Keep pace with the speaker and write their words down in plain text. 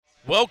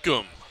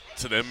Welcome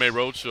to the MMA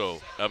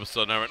Roadshow,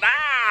 episode number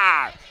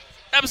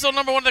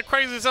one of the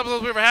craziest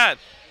episodes we ever had.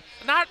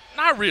 Not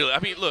really.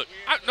 I mean, look,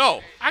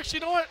 actually,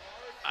 you know what?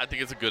 I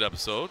think it's a good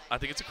episode. I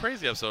think it's a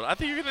crazy episode. I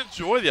think you're going to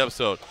enjoy the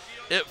episode.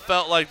 It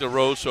felt like the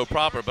Roadshow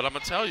proper, but I'm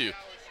going to tell you,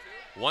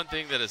 one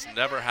thing that has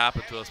never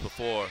happened to us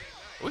before,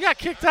 we got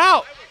kicked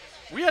out.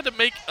 We had to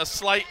make a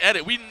slight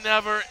edit. We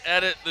never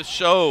edit the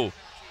show.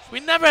 We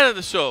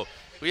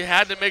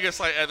had to make a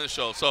slight edit the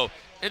show. So,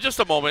 in just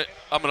a moment,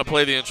 I'm going to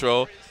play the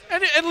intro.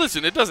 And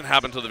listen, it doesn't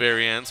happen until the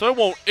very end,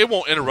 so it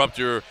won't interrupt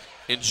your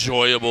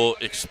enjoyable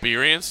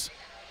experience,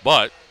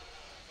 but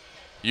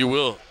you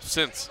will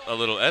sense a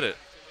little edit.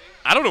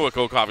 I don't know what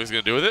Cold Coffee is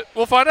going to do with it.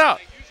 We'll find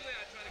out.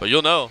 But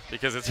you'll know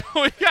because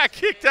we got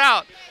kicked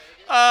out.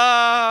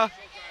 But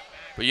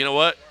you know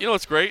what? You know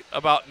what's great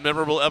about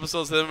memorable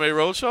episodes of the MMA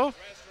Roadshow?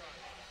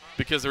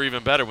 Because they're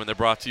even better when they're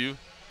brought to you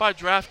by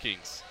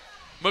DraftKings.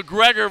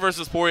 McGregor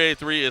versus Poirier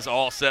 3 is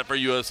all set for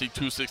UFC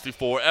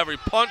 264. Every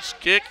punch,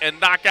 kick,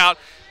 and knockout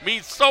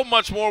means so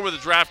much more with the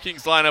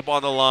DraftKings lineup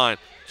on the line.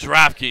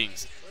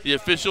 DraftKings, the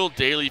official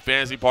daily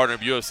fantasy partner of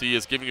UFC,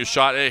 is giving you a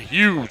shot at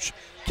huge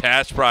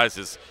cash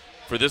prizes.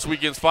 For this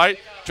weekend's fight,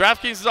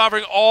 DraftKings is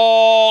offering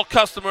all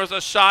customers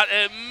a shot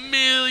at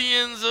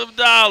millions of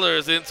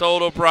dollars in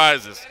total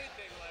prizes.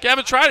 If you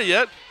haven't tried it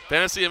yet,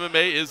 Fantasy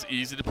MMA is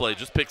easy to play.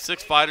 Just pick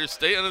 6 fighters,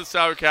 stay under the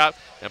salary cap,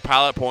 and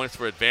pile up points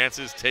for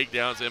advances,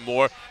 takedowns, and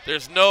more.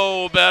 There's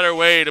no better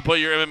way to put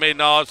your MMA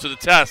knowledge to the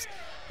test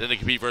than to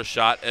compete for a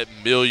shot at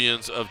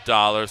millions of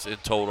dollars in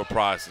total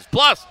prizes.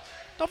 Plus,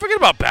 don't forget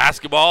about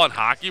basketball and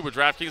hockey, where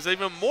DraftKings has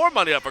even more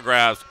money up for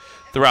grabs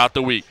throughout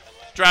the week.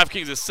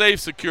 DraftKings is safe,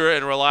 secure,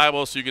 and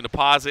reliable, so you can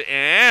deposit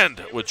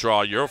and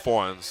withdraw your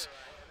funds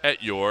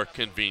at your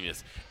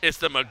convenience. It's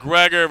the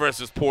McGregor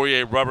versus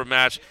Poirier rubber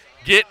match.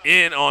 Get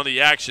in on the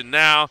action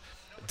now.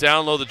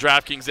 Download the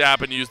DraftKings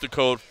app and use the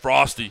code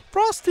FROSTY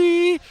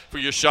for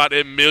your shot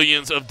at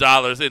millions of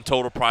dollars in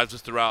total prizes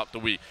throughout the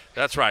week.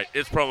 That's right.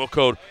 It's promo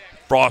code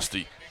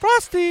FROSTY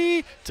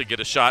to get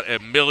a shot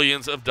at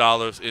millions of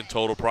dollars in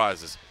total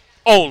prizes.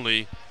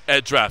 Only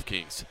at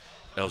DraftKings.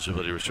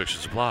 Eligibility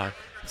restrictions apply.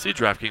 See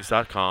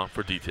DraftKings.com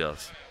for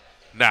details.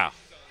 Now,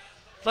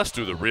 let's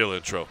do the real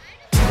intro.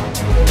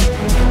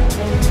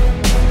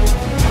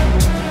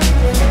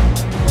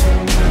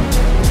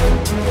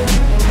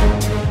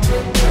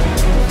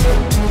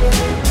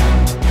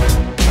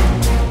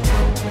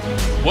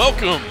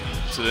 Welcome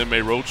to the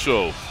MMA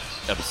Roadshow,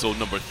 episode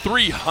number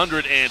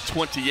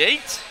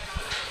 328.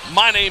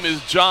 My name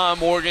is John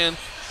Morgan.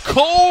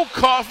 Cold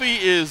Coffee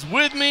is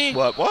with me.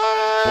 What?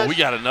 But we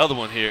got another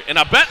one here. And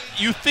I bet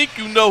you think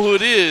you know who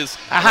it is.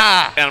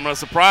 Aha! And I'm going to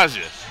surprise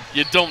you.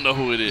 You don't know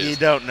who it is. You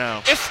don't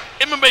know. It's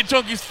MMA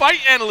Junkies fight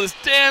analyst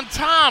Dan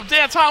Tom.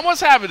 Dan Tom,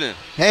 what's happening?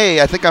 Hey,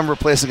 I think I'm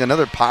replacing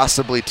another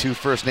possibly 2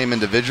 first-name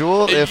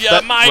individual. You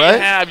might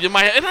have. And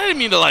I didn't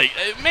mean to,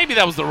 maybe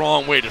that was the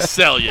wrong way to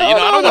sell you. I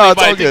don't want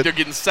anybody to think they're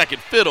getting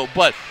second fiddle,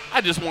 but I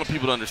just want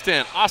people to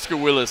understand. Oscar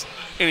Willis,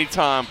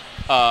 anytime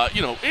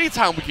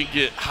we can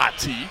get hot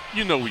tea,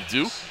 we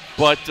do.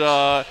 But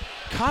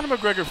Conor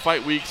McGregor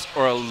fight weeks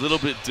are a little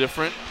bit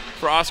different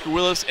for Oscar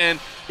Willis, and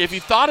if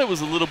you thought it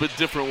was a little bit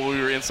different when we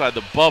were inside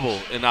the bubble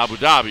in Abu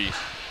Dhabi,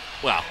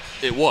 well,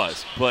 it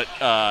was. But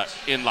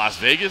in Las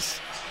Vegas,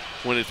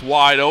 when it's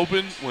wide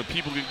open, when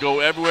people can go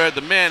everywhere,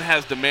 the man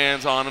has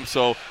demands on him.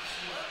 So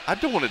I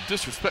don't want to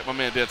disrespect my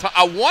man Dan Tom.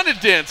 I wanted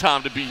Dan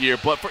Tom to be here,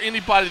 but for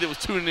anybody that was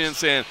tuning in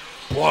saying,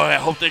 boy, I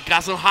hope they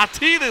got some hot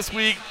tea this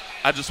week,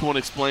 I just want to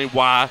explain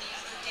why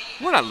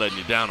we're not letting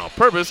you down on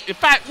purpose. In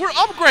fact, we're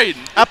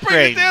upgrading.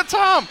 Upgrading Dan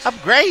Tom.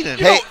 Upgrading.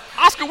 Hey,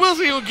 Oscar Willis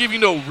ain't gonna give you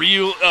no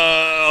real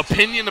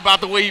opinion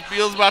about the way he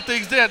feels about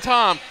things. Dan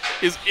Tom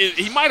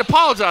he might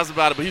apologize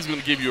about it, but he's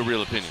gonna give you a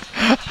real opinion.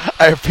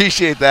 I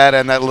appreciate that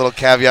and that little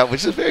caveat,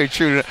 which is very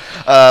true.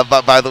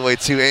 By the way,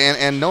 too,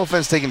 and no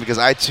offense taken, because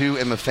I too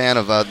am a fan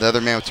of the other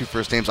man with 2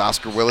 first names,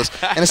 Oscar Willis,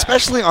 and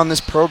especially on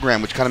this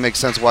program, which kind of makes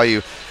sense why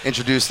you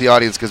introduce the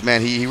audience, because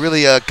man, he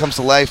really comes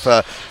to life,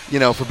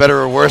 for better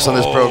or worse on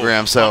this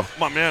program. So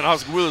my man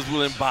Oscar Willis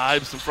will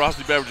imbibe some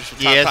frosty beverages from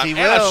time to yes, time. he And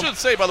will. I should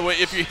say, by the way,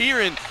 if you're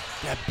hearing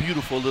that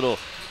beautiful little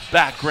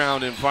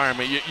background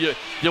environment,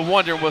 you're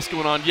wondering what's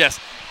going on. Yes,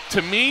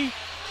 to me,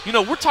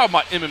 we're talking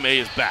about MMA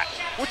is back.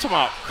 We're talking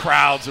about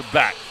crowds are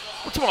back.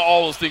 We're talking about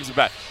all those things are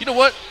back. You know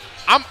what?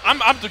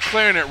 I'm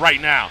declaring it right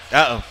now.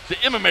 Uh-oh. The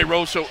MMA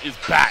Roadshow is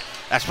back.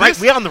 That's right.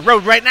 We're on the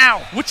road right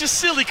now. Which is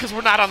silly because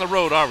we're not on the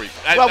road, are we?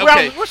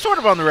 Well, we're sort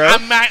of on the road.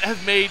 Matt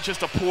has made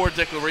just a poor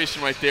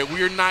declaration right there.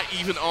 We are not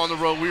even on the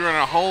road. We are in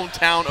our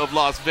hometown of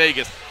Las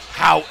Vegas.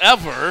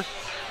 However,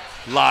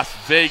 Las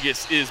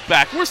Vegas is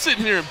back. We're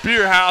sitting here in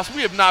Beer House.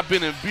 We have not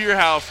been in Beer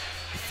House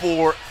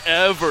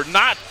forever.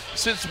 Not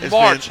since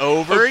March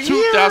over of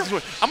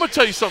 2020. I'm going to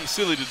tell you something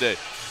silly today.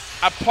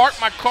 I parked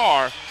my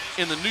car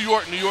in the New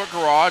York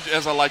garage,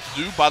 as I like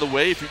to do. By the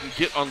way, if you can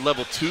get on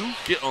level 2,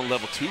 get on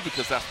level 2,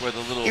 because that's where the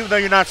little... Even though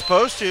you're not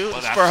supposed to. Well,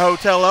 it's for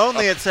hotel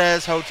only. It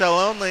says hotel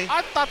only.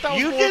 I thought that was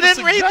you more of a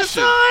didn't read the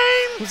suggestion.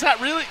 sign. Was that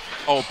really?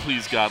 Oh,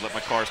 please, God, let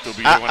my car still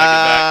be here when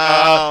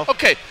I get back.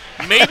 Okay,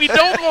 Maybe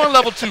don't go on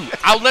level 2.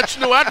 I'll let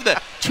you know after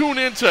that. Tune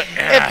into if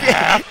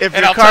and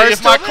your I'll tell you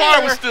if my still car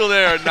there. was still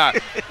there or not.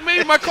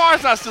 Maybe my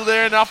car's not still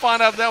there, and I'll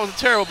find out that was a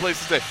terrible place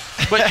to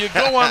stay. But you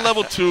go on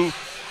level 2,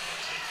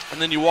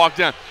 and then you walk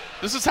down.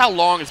 This is how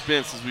long it's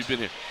been since we've been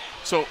here.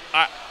 So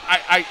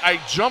I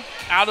jump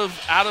out of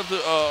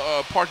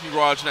the parking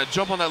garage, and I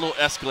jump on that little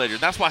escalator.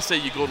 That's why I say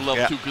you go to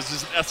level 2, because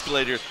there's an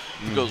escalator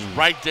that goes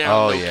right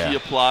down Nokia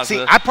Plaza.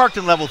 See, I parked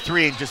in level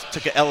 3 and just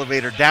took an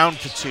elevator down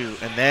to 2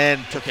 and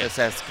then took this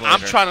escalator. I'm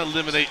trying to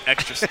eliminate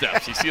extra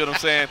steps. You see what I'm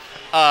saying?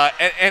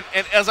 And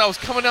as I was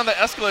coming down the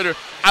escalator,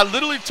 I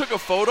literally took a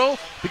photo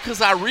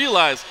because I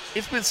realized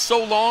it's been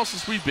so long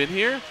since we've been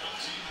here.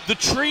 The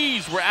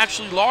trees were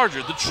actually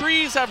larger. The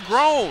trees have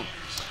grown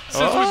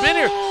since we've been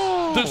here.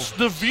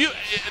 The view,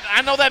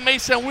 I know that may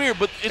sound weird,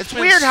 but it's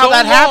been weird so how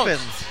that long.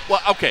 happens. Well,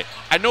 okay,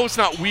 I know it's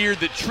not weird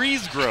that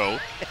trees grow,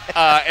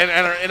 and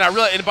I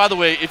realize. And by the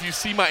way, if you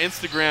see my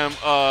Instagram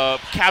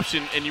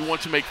caption and you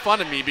want to make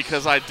fun of me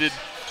because I did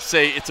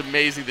say it's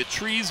amazing that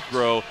trees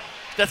grow,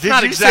 that's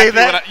not exactly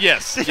what I.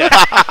 Yes, it's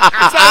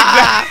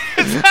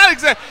not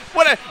exactly.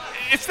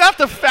 It's not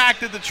the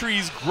fact that the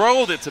trees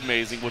grow that's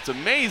amazing. What's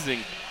amazing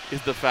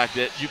is the fact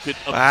that you could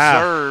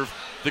observe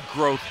the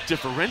growth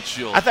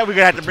differential. I thought we were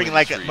going to have to bring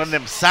like one of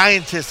them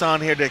scientists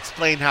on here to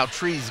explain how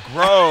trees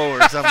grow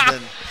or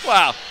something.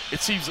 Wow, it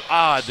seems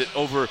odd that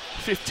over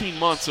 15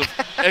 months of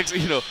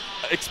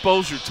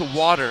exposure to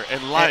water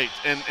and light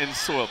and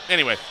soil.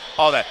 Anyway,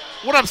 all that.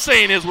 What I'm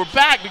saying is we're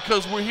back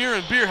because we're here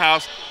in Beer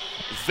House.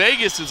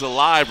 Vegas is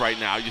alive right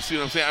now. You see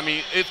what I'm saying? I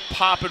mean, it's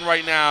popping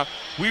right now.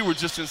 We were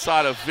just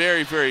inside a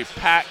very, very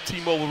packed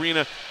T-Mobile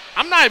Arena.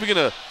 I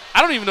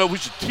don't even know if we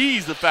should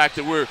tease the fact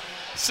that we're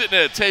sitting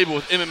at a table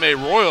with MMA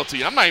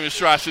royalty. I'm not even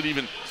sure I should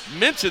even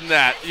mention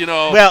that.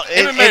 Well,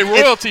 MMA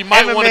royalty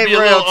might want to be a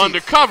little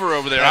undercover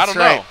over there. That's I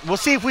don't know. We'll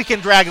see if we can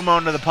drag him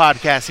onto the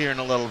podcast here in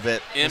a little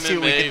bit. MMA see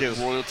what we can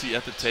do. royalty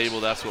at the table.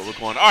 That's what we're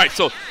going. All right,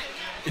 so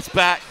it's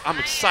back. I'm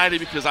excited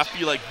because I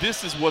feel like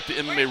this is what the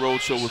MMA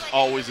Roadshow was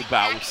always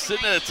about. We're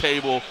sitting at a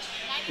table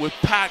with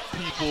packed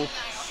people,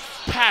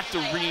 packed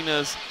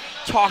arenas,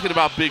 talking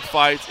about big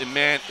fights, and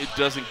man, it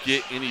doesn't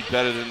get any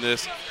better than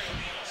this.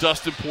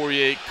 Dustin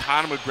Poirier,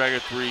 Conor McGregor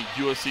 3,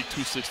 UFC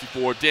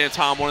 264, Dan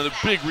Tom. One of the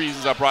big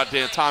reasons I brought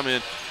Dan Tom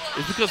in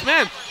is because,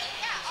 man,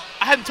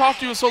 I hadn't talked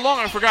to you in so long,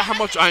 I forgot how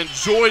much I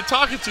enjoyed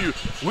talking to you.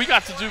 We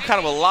got to do kind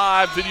of a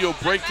live video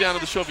breakdown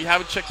of the show. If you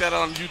haven't checked that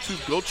out on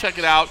YouTube, go check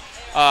it out.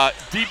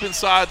 Deep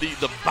inside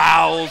the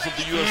bowels of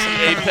the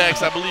UFC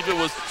Apex, I believe it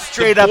was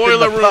straight the up Boiler in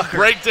the Room pucker.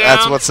 breakdown.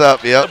 That's what's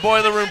up, yep. The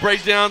Boiler Room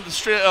breakdown. The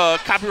straight,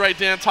 copyright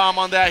Dan Tom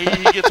on that.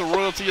 He gets a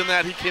royalty on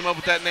that. He came up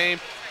with that name.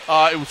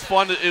 It was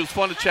fun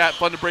to chat,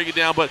 fun to break it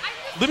down. But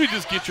let me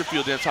just get your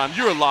feel, Dan Tom.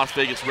 You're a Las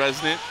Vegas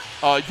resident.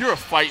 You're a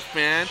fight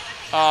fan.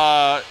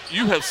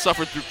 You have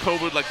suffered through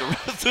COVID like the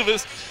rest of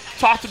us.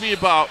 Talk to me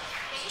about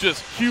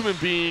just human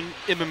being,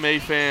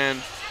 MMA fan,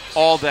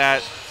 all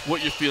that.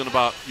 What you're feeling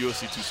about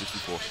UFC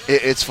 264?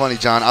 It's funny,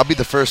 John. I'll be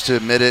the first to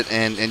admit it,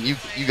 and you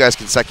guys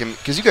can second,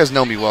 because you guys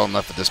know me well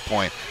enough at this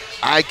point.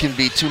 I can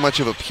be too much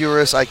of a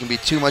purist. I can be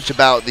too much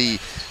about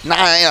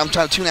I'm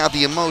trying to tune out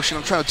the emotion.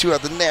 I'm trying to tune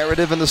out the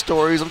narrative and the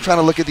stories. I'm trying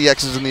to look at the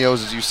X's and the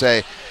O's, as you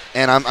say,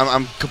 and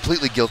I'm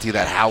completely guilty of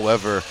that.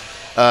 However,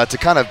 to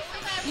kind of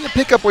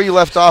pick up where you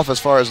left off as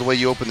far as the way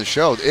you opened the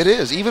show, it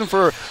is, even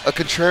for a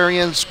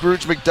contrarian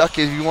Scrooge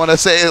McDuck, if you want to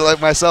say it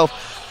like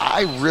myself,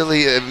 I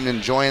really am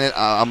enjoying it.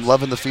 I'm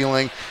loving the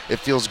feeling. It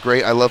feels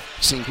great. I love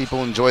seeing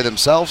people enjoy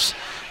themselves.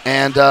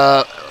 And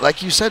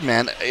like you said,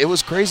 man, it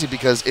was crazy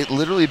because it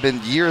literally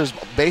been years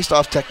based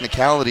off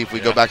technicality. If we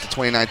go back to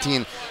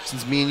 2019,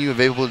 since me and you have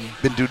able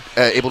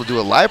to do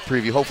a live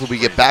preview. Hopefully we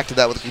get back to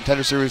that with the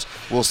Contender Series.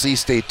 We'll see.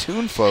 Stay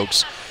tuned,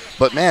 folks.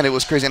 But, man, it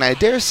was crazy. And I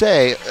dare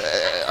say,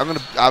 I'm going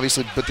to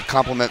obviously put the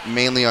compliment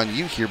mainly on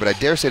you here, but I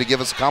dare say to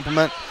give us a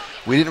compliment,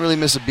 we didn't really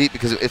miss a beat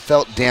because it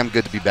felt damn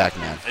good to be back,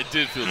 man. It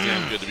did feel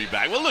damn good to be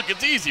back. Well, look,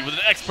 it's easy with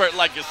an expert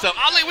like yourself.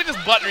 We're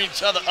just buttering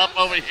each other up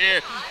over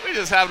here. We're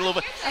just having a little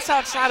bit. That's how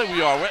excited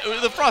we are.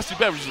 The frosty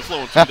beverage is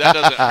flowing too. That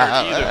doesn't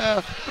hurt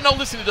either. But no,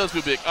 listen, it does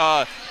feel big.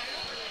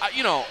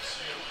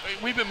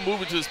 We've been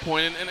moving to this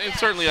point, and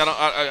certainly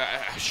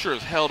I sure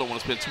as hell don't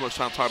want to spend too much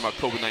time talking about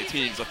COVID-19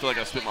 because I feel like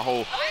I spent my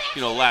whole,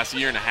 last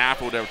year and a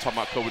half or whatever talking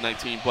about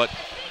COVID-19. But,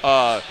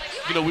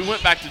 we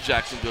went back to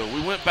Jacksonville.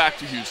 We went back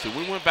to Houston.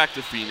 We went back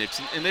to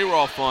Phoenix, and they were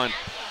all fun.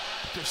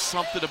 There's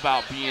something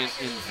about being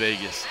in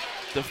Vegas,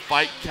 the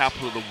fight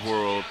capital of the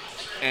world,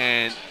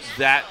 and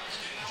that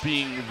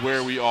being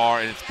where we are,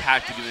 and it's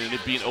packed again, and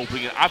it being open.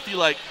 And I feel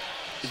like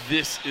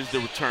this is the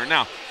return.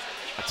 Now,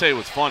 I'll tell you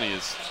what's funny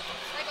is,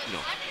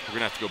 we're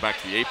going to have to go back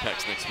to the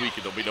Apex next week,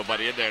 and there'll be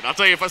nobody in there. And I'll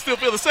tell you if I still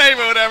feel the same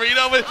or whatever,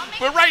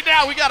 But right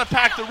now, we got a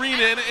packed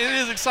arena, and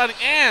it is exciting.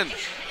 And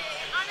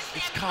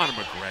it's Conor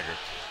McGregor.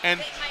 And,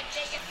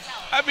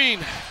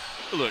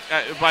 look,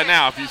 by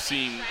now, if you've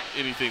seen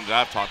anything that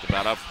I've talked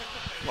about,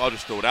 I'll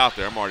just throw it out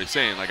there. I'm already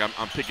saying,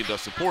 I'm picking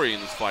Dustin Poirier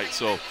in this fight.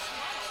 So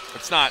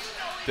it's not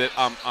that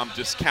I'm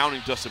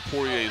discounting Dustin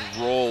Poirier's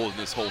role in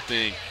this whole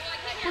thing.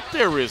 But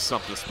there is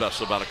something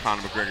special about a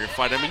Conor McGregor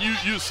fight. I mean,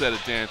 you said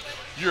it, Dan.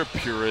 You're a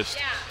purist.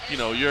 You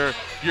know,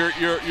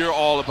 you're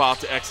all about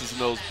the X's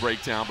and O's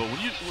breakdown. But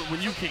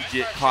when you can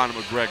get Conor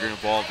McGregor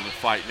involved in a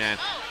fight, man,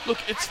 look,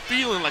 it's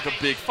feeling like a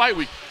big fight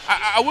week.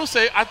 I will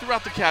say, I threw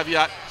out the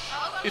caveat,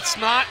 it's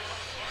not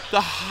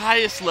the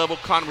highest level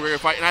Conor McGregor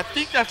fight, and I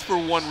think that's for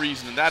one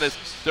reason, and that is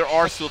there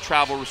are still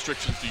travel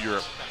restrictions to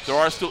Europe. There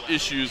are still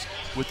issues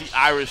with the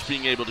Irish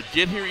being able to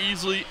get here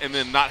easily and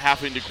then not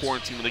having to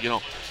quarantine when they get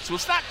home. So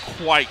it's not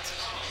quite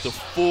the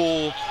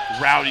full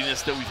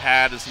rowdiness that we've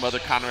had in some other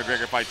Conor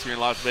McGregor fights here in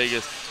Las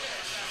Vegas,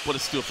 but it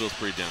still feels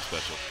pretty damn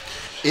special.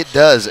 It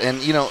does,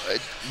 and you know,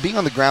 being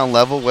on the ground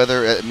level,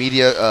 whether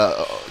media,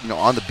 you know,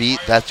 on the beat,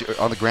 that's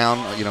on the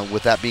ground, you know,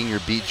 with that being your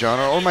beat, John,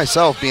 or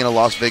myself being a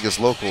Las Vegas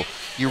local,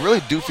 you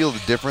really do feel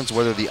the difference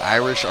whether the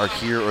Irish are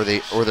here or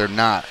they're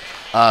not.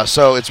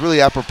 So it's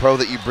really apropos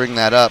that you bring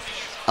that up.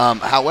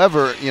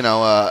 However, you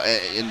know,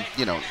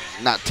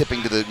 not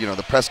tipping to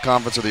the press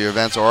conference or the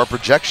events or our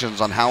projections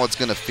on how it's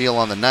going to feel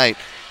on the night,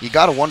 you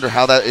got to wonder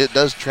how that it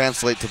does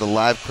translate to the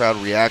live crowd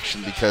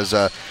reaction because,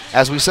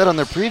 as we said on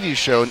their preview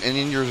show, and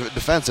in your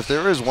defense, if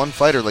there is one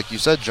fighter, like you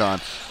said, John,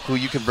 who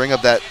you can bring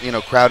up that, you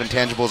know, crowd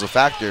intangible as a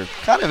factor,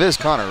 kind of is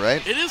Conor,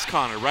 right? It is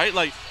Conor, right?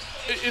 Like,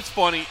 it's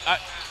funny.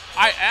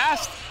 I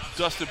asked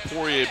Dustin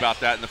Poirier about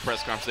that in the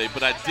press conference today,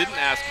 but I didn't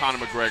ask Conor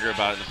McGregor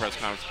about it in the press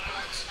conference.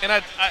 And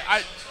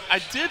I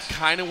did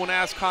kind of want to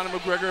ask Conor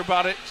McGregor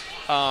about it,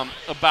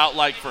 about,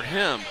 like, for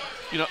him,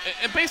 you know,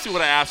 and basically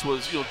what I asked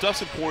was, you know,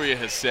 Dustin Poirier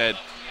has said,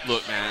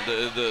 look, man,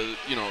 the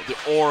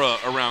aura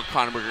around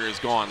Conor McGregor is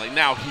gone. Like,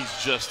 now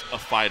he's just a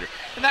fighter.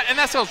 And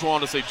that sounds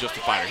wrong to say just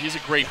a fighter. He's a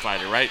great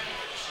fighter, right?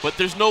 But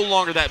there's no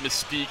longer that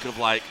mystique of,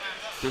 like,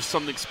 there's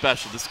something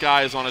special. This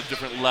guy is on a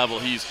different level.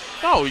 He's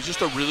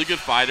just a really good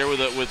fighter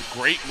with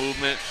great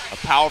movement, a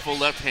powerful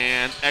left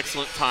hand,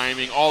 excellent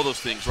timing, all those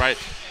things, right?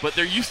 But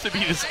there used to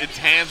be this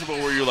intangible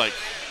where you're like,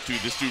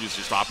 dude, this dude is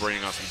just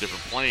operating on some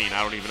different plane.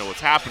 I don't even know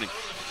what's happening.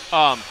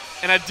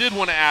 And I did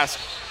want to ask,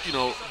 you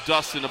know,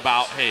 Dustin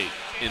about, hey,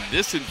 in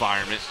this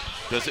environment,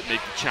 does it make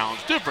the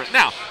challenge different?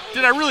 Now,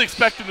 did I really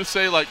expect him to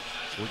say, like,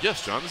 well,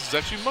 yes, John, this is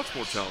actually much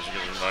more challenging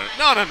than environment?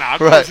 No. Of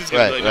course he's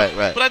going to be like,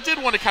 no. But I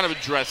did want to kind of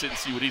address it and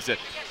see what he said.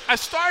 I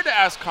started to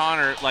ask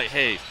Conor, like,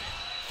 hey,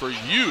 for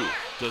you,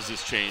 does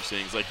this change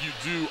things? Like, you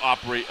do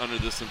operate under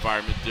this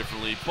environment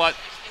differently, but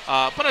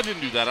I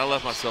didn't do that. I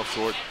left myself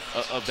short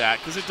of that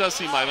because it does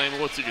seem like, I mean,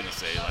 what's he going to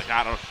say? Like,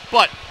 I don't know.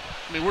 But,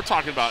 I mean, we're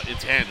talking about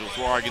intangibles.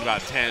 We're arguing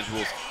about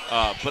intangibles.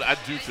 But I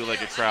do feel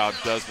like a crowd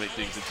does make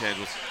things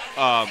intangibles.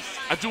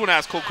 I do want to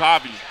ask Cole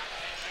Coffey,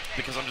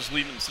 because I'm just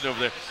leaving him sitting over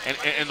there.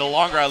 And the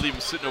longer I leave him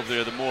sitting over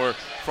there, the more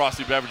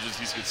frosty beverages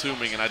he's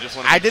consuming. And I just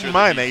want to I didn't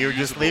mind that you were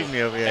just leaving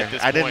me over here.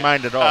 I didn't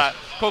mind at all.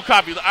 Cole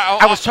Coffey,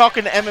 I was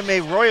talking to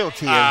MMA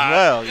royalty as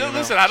well. You know?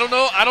 Listen, I don't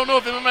know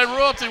if MMA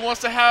royalty wants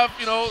to have,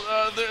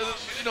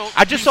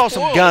 I just saw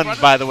some guns,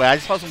 by the way. I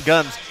just saw some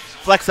guns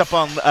flex up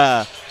on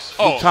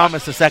Luke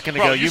Thomas a second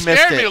ago. You missed it. You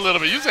scared me a little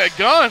bit. You said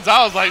guns.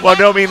 I was like, well,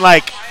 no, I mean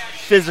like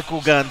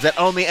physical guns that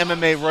only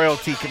MMA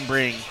royalty can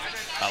bring.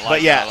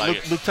 But yeah,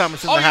 Luke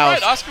Thomas in the house.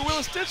 Right. Oscar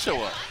Willis did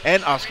show up.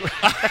 And Oscar.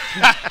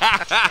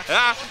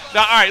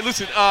 Now, all right,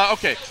 listen.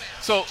 Okay,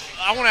 so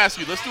I want to ask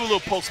you. Let's do a little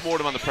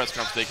post-mortem on the press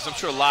conference today, because I'm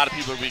sure a lot of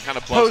people are being kind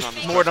of buzzing on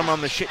this. Post-mortem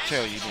on the shit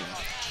show, you mean?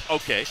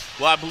 Okay.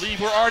 Well, I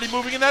believe we're already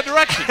moving in that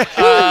direction.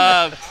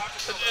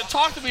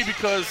 Talk to me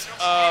because,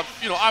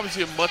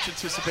 obviously a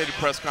much-anticipated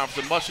press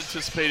conference, a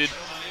much-anticipated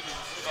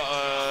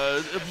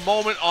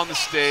moment on the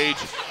stage.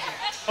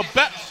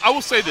 I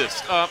will say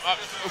this.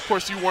 Of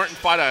course, you weren't in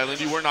Fight Island.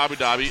 You weren't in Abu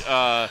Dhabi.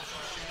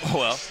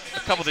 Well, a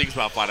couple things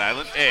about Fight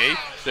Island. A,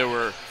 there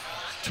were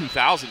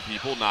 2,000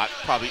 people, not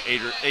probably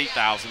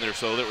 8,000 or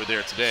so that were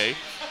there today.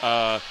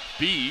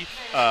 B,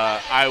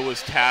 I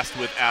was tasked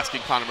with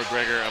asking Conor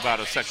McGregor about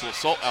a sexual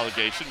assault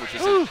allegation, which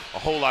was a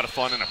whole lot of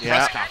fun in a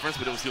press conference,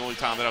 but it was the only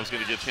time that I was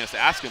going to get a chance to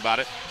ask him about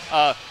it.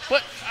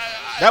 But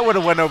that would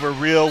have went over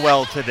real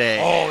well today.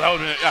 Oh, that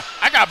would have been.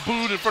 I got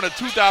booed in front of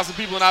 2,000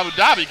 people in Abu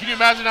Dhabi. Can you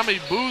imagine how many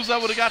boos I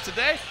would have got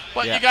today?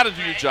 But you got to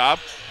do your job.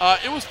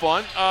 It was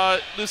fun.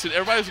 Listen,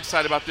 everybody was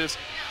excited about this.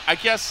 I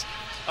guess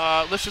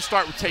let's just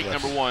start with take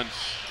number one.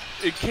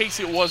 In case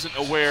it wasn't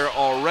aware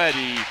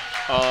already,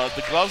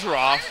 the gloves are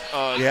off.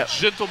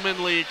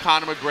 Gentlemanly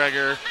Conor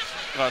McGregor,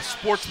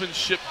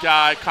 sportsmanship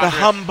guy. The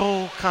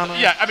humble Conor.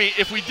 Yeah, I mean,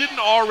 if we didn't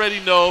already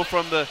know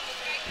from the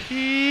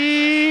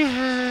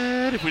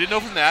if we didn't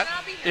know from that,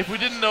 if we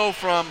didn't know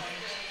from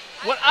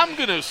what I'm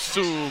going to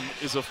assume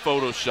is a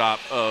Photoshop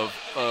of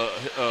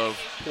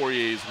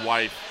Poirier's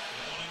wife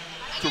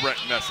direct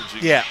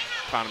messaging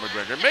Conor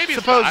McGregor. Maybe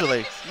it's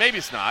supposedly. not. Maybe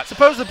it's not.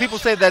 Supposedly, people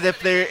say that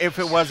if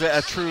it was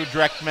a true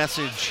direct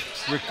message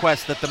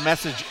request, that the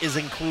message is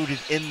included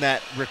in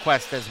that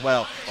request as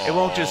well. It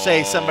won't just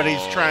say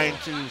somebody's trying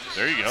to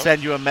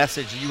send you a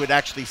message. You would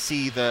actually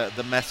see the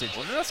message.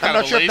 Well, that's I'm kind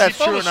not of sure a if lazy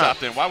that's true or not. Photoshop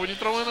then. Why would you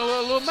throw in a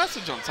little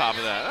message on top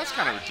of that? That's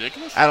kind of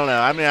ridiculous. I don't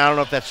know. I mean, I don't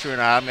know if that's true or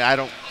not. I mean, I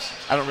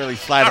don't really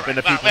slide up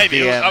into people's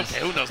DMs.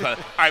 Okay, who knows? All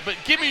right, but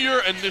give me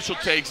your initial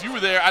takes. You were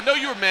there. I know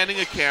you were manning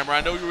a camera.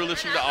 I know you were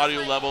listening to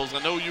audio levels. I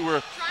know you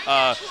were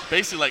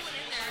basically like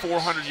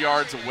 400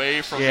 yards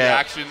away from the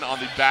action on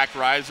the back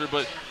riser.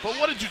 But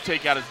what did you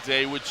take out of the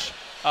day, which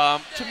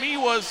to me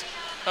was,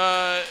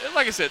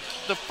 like I said,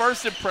 the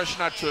first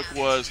impression I took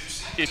was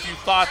if you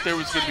thought there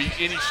was going to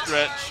be any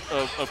stretch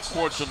of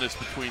cordialness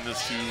between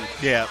these two,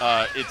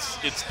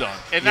 it's done.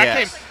 And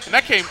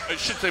that came, I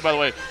should say, by the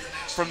way,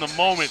 from the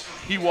moment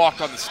he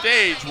walked on the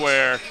stage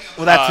where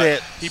that's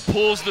it. He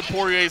pulls the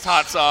Poirier's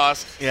hot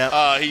sauce.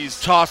 Yeah. He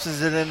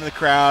tosses it into the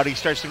crowd. He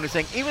starts doing this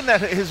thing. Even that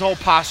his whole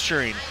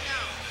posturing,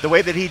 the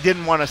way that he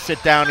didn't want to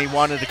sit down, he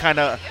wanted to kind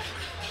of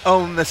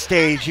own the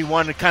stage. He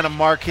wanted to kind of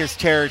mark his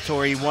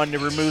territory. He wanted to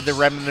remove the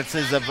remnants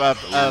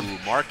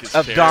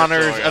of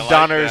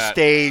Donner's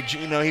stage.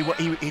 You know,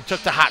 he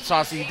took the hot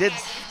sauce. He did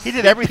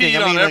everything.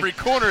 I mean, on every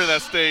corner of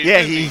that stage.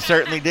 Yeah, he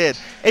certainly did.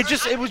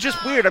 It was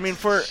just weird. I mean,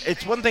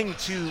 it's one thing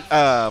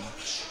to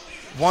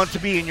want to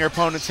be in your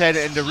opponent's head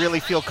and to really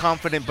feel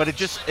confident, but it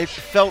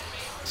felt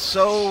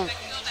so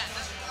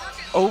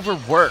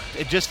overworked.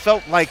 It just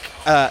felt like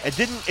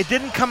it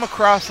didn't come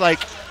across like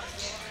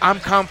I'm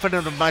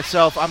confident of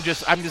myself. I'm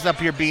just up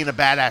here being a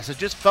badass. It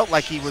just felt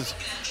like he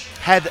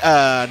had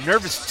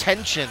nervous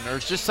tension or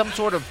just some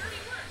sort of,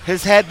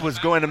 his head was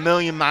going a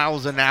million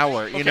miles an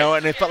hour, you know,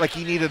 and it felt like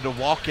he needed to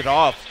walk it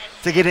off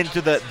to get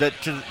into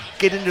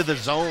the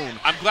zone.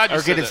 I'm glad you or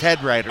said get his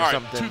head right or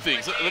something. Two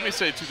things. Let me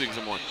say two things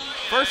in one.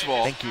 First of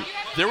all, thank you.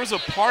 There was a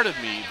part of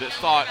me that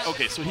thought,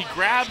 okay, so he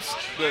grabs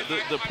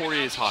the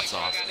Poirier's hot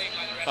sauce.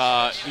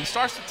 He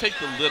starts to take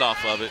the lid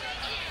off of it.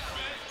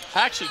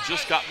 I actually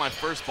just got my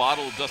first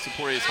bottle of Dustin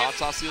Poirier's hot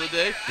sauce the other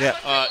day.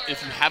 Yeah.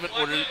 If you haven't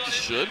ordered it, you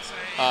should.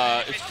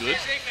 It's good.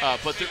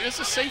 But there is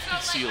a safety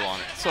seal on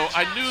it. So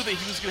I knew that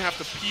he was going to have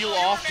to peel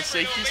off the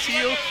safety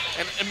seal.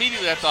 And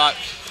immediately I thought,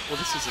 well,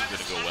 this isn't going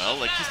to go well.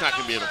 Like, he's not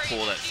going to be able to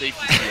pull that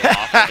safety seal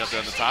off right up there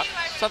on the top.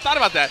 So I thought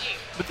about that.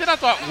 But then I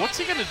thought, what's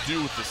he going to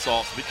do with the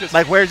sauce? Because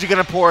like, where's he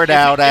going to pour it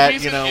out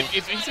at, you know?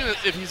 If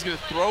he's going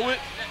to throw it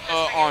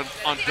on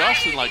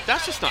Dustin, like,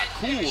 that's just not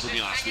cool, to be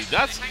honest with you.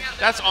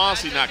 That's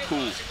honestly not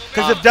cool.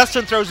 Because if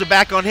Dustin throws it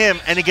back on him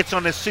and he gets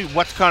on his suit,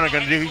 what's Conor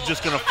going to do? He's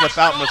just going to flip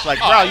out and look like,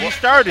 bro, you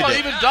started it.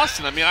 Even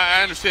Dustin. I mean,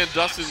 I understand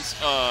Dustin's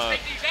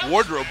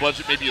wardrobe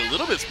budget may be a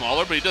little bit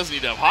smaller, but he doesn't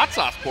need to have hot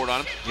sauce poured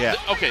on him. Yeah.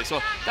 Okay,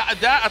 so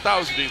that I thought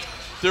was ridiculous.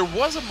 There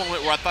was a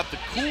moment where I thought the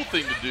cool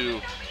thing to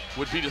do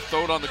would be to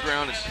throw it on the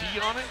ground and pee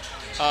on it.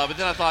 But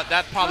then I thought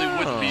that probably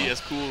wouldn't be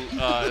as cool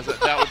as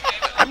that would.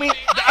 I mean,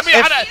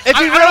 if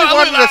he really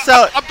wanted to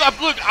sell it.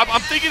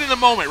 I'm thinking in the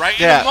moment, right?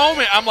 Yeah. In the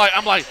moment, I'm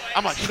like,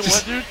 you know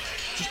what, dude?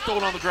 Just throw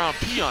it on the ground,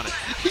 pee on it.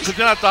 But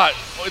then I thought,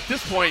 at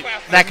this point,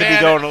 that could be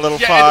going a little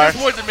far. At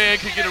this point, the man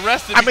could get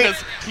arrested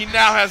because he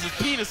now has his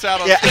penis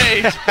out on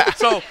stage.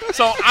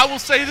 So I will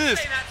say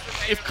this: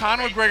 if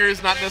Conor McGregor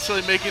is not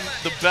necessarily making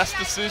the best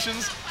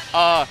decisions,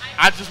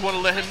 I just want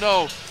to let him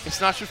know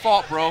it's not your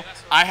fault, bro.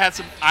 I had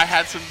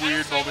some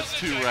weird moments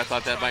too where I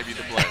thought that might be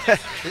the play.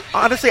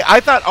 Honestly, I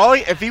thought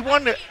if he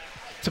wanted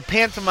to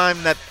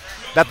pantomime that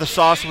the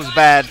sauce was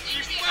bad,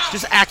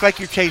 just act like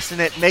you're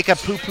tasting it, make a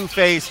poo-poo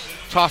face,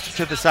 toss it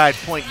to the side,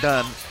 point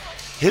done.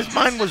 His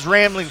mind was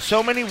rambling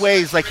so many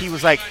ways, like he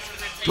was like,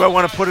 do I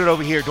want to put it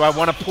over here? Do I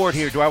want to pour it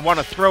here? Do I want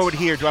to throw it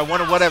here? Do I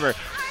want to whatever?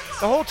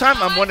 The whole time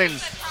I'm wondering,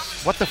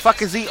 what the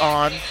fuck is he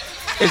on?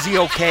 Is he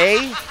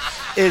okay?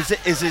 Is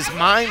his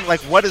mind, like,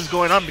 what is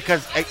going on?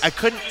 Because I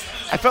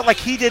felt like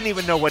he didn't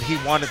even know what he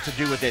wanted to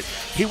do with it.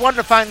 He wanted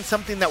to find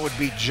something that would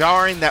be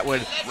jarring, that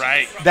would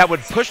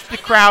push the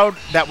crowd,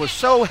 that was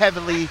so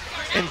heavily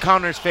in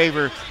Conor's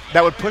favor,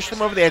 that would push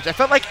them over the edge. I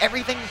felt like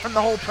everything from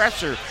the whole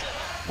presser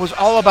was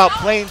all about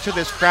playing to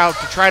this crowd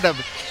to try to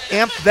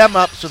amp them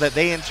up so that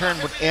they in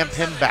turn would amp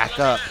him back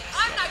up.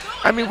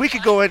 I mean, we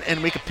could go in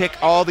and we could pick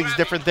all these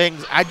different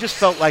things. I just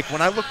felt like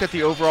when I looked at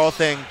the overall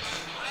thing,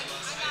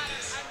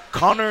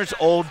 Conor's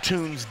old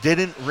tunes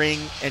didn't ring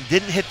and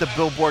didn't hit the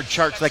Billboard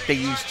charts like they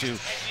used to.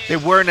 They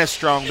weren't as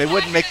strong. They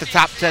wouldn't make the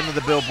top 10 of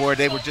the Billboard.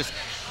 They were just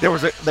there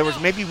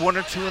was maybe one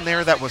or two in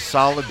there that was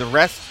solid. The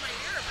rest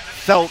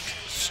felt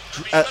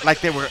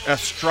like they were a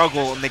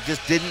struggle, and they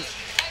just didn't.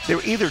 They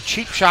were either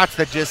cheap shots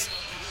that just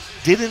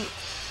didn't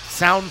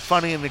sound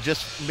funny, and it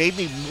just made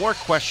me more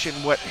question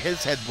what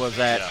his head was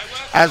at,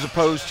 as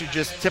opposed to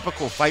just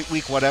typical fight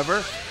week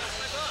whatever.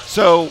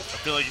 So I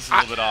feel like he's a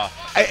little bit off.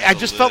 I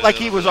just felt like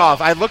he was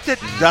off. I looked at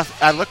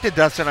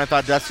Dustin. I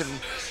thought Dustin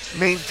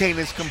maintained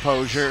his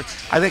composure.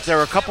 I think there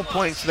were a couple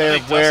points there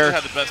where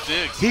Dustin had the best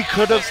digs. He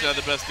could have. Dustin had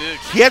the best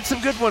digs. He had some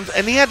good ones,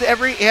 and he had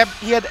every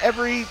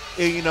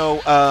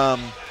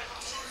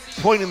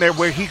point in there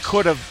where he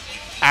could have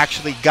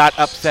actually got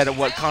upset at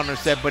what Conor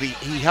said, but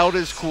he held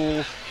his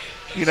cool.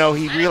 You know,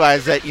 he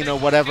realized that, you know,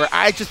 whatever.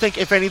 I just think,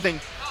 if anything,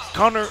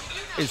 Conor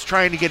is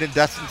trying to get in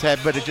Dustin's head,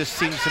 but it just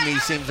seems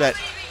that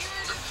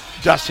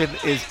Dustin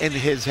is in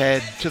his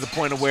head to the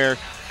point of where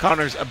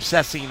Conor's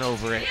obsessing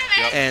over it.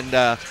 Yep.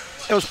 And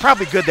it was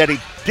probably good that he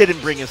didn't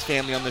bring his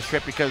family on this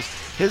trip, because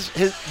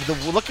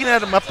looking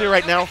at him up there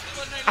right now,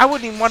 I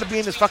wouldn't even want to be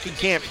in his fucking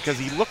camp, because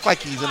he looked like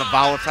he's in a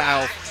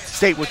volatile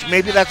state, which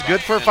maybe that's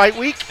good for a fight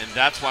week. And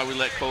that's why we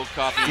let Cold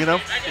Coffee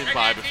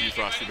imbibe a few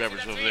frosty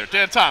beverages over there.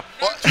 Dan, Tom.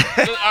 All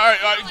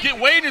right,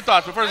 weigh in your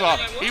thoughts. But first of all,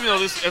 even though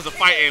this, as a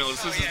fight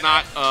analyst, this is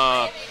not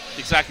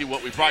exactly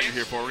what we brought you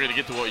here for. We're going to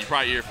get to what you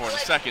brought you here for in a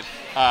second.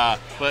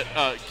 But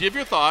give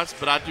your thoughts,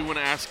 but I do want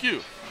to ask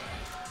you,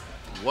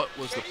 what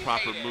was the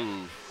proper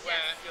move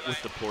with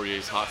the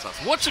Poirier's hot sauce?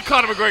 What should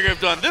Conor McGregor have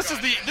done? This is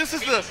the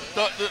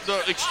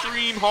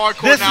extreme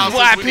hardcore This analysis. is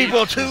why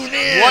people tune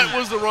in. What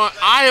was the wrong?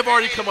 I have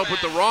already come up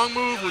with the wrong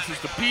move, which was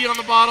the pee on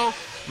the bottle.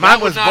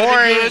 Mine was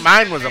boring.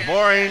 Mine was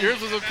boring.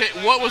 Yours was okay.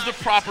 What was the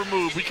proper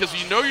move? Because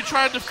you know you're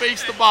trying to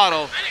face the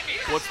bottle.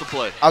 What's the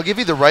play? I'll give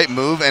you the right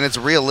move, and it's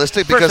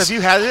realistic First, because have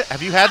you had it?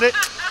 Have you had it?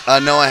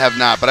 No, I have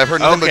not, but I've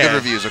heard nothing but good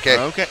reviews. Okay.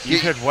 Okay. You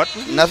heard what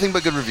reviews? Nothing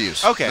but good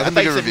reviews. Okay. Nothing I but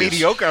thought you good said reviews.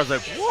 mediocre. I was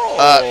like,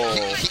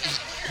 whoa.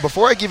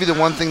 Before I give you the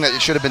one thing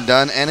that should have been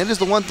done, and it is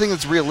the one thing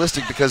that's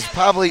realistic because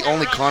probably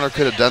only Conor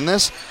could have done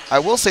this, I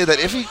will say that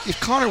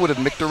if Conor would have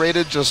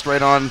micturated just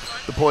right on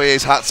the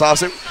Poirier's hot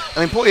sauce,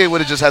 Poirier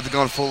would have just had to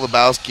go in full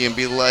Lebowski and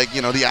be like,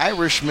 the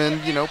Irishman,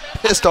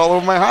 pissed all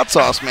over my hot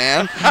sauce,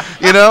 man.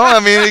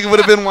 It would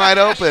have been wide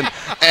open.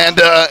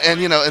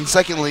 And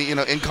secondly,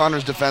 in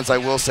Conor's defense, I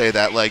will say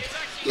that,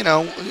 in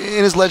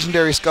his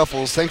legendary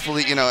scuffles,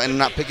 thankfully, and I'm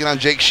not picking on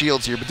Jake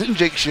Shields here, but didn't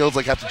Jake Shields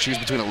have to choose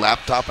between a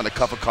laptop and a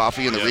cup of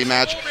coffee in the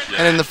rematch? Yeah.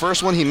 And in the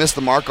first one, he missed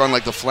the mark on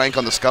the flank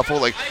on the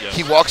scuffle.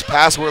 He walks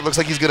past where it looks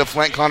like he's gonna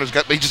flank Conor's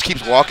gut, but he just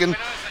keeps walking.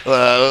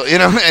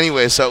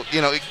 Anyway, so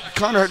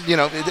Conor,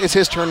 it's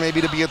his turn maybe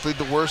to be at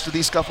the worst of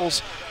these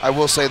scuffles. I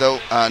will say though,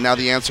 now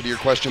the answer to your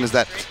question is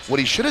that what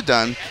he should have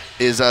done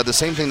is the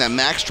same thing that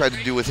Max tried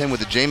to do with him with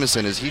the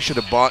Jameson, is he should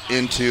have bought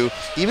into,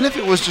 even if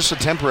it was just a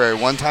temporary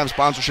one-time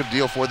sponsorship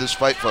deal for this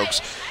fight,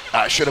 folks,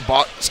 should have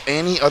bought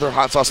any other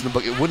hot sauce in the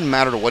book. It wouldn't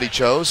matter to what he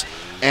chose,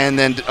 and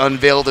then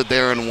unveiled it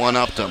there and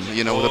one-upped him,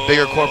 with a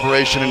bigger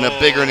corporation and a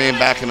bigger name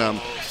backing him.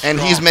 And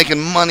he's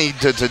making money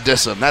to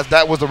diss him.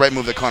 That was the right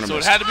move that Conor missed. So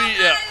it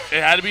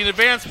had to be an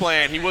advanced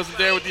plan. He wasn't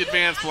there with the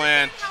advanced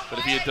plan, but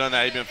if he had done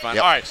that, he'd been fine.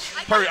 Yep. All right,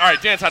 perfect. All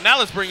right, Dan, now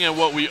let's bring in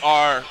what we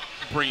are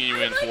bringing you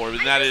in for, and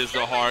that is the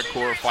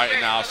hardcore fight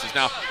analysis.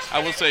 Now,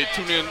 I will say,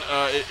 tune in,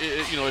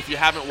 if you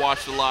haven't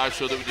watched the live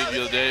show that we did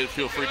the other day,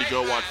 feel free to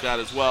go watch that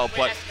as well.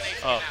 But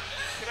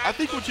I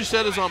think what you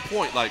said is on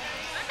point. And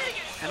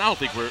I don't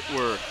think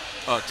we're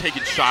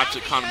taking shots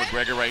at Conor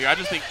McGregor right here. I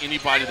just think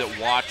anybody that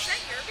watched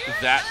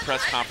that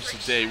press conference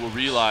today will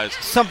realize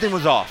something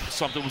was off.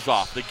 Something was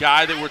off. The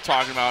guy that we're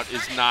talking about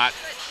is not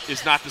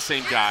the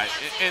same guy.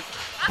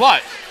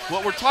 But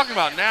what we're talking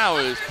about now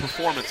is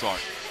performance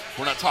art.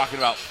 We're not talking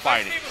about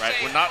fighting, right?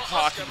 We're not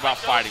talking about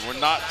fighting. We're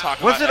not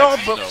talking about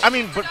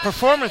but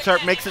performance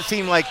art makes it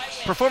seem like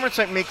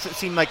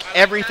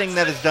everything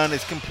that is done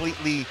is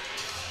completely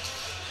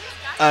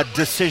a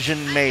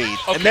decision made.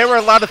 Okay. And there were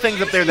a lot of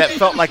things up there that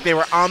felt like they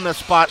were on the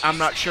spot. I'm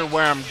not sure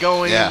where I'm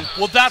going. Yeah.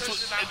 Well, that's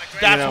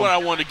what I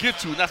wanted to get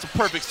to, and that's a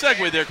perfect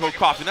segue there, Coach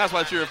Coffee. And that's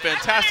why you're a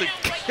fantastic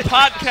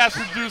podcast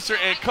producer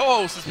and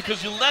co-host, is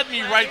because you led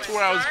me right to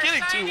where I was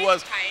getting to.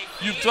 Was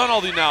you've done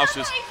all the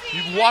analysis,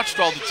 you've watched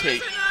all the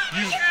tape,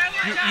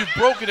 you've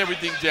broken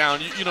everything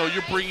down.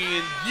 You're bringing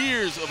in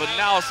years of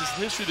analysis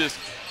and history of this.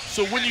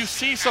 So when you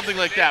see something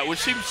like that, which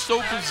seems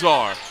so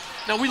bizarre.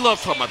 Now, we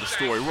love talking about the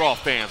story. We're all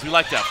fans. We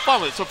like to have fun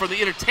with it. So from the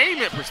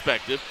entertainment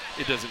perspective,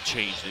 it doesn't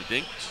change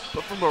anything.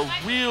 But from a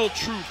real,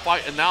 true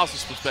fight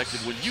analysis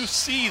perspective, when you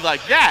see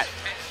like that,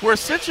 where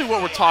essentially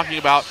what we're talking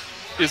about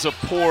is a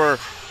poor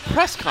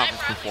press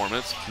conference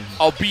performance,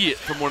 albeit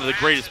from one of the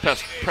greatest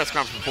press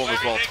conference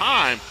performers of all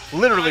time.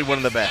 Literally one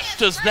of the best.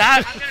 Does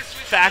that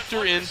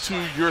factor into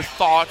your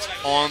thoughts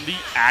on the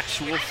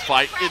actual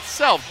fight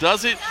itself?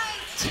 Does it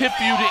tip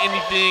you to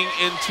anything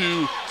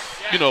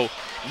into,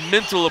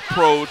 mental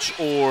approach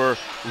or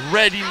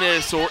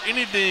readiness or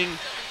anything?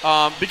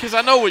 Because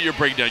I know what you're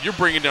breaking down. You're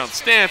breaking down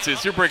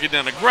stances. You're breaking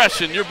down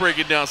aggression. You're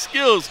breaking down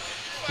skills.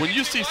 When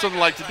you see something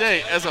like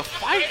today, as a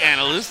fight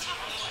analyst,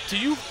 do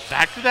you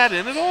factor that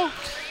in at all?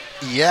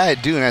 Yeah, I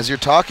do. And as you're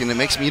talking, it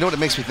makes me, what it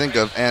makes me think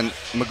of. And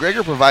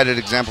McGregor provided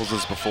examples of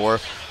this before.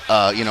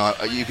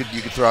 You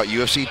could throw out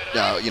UFC,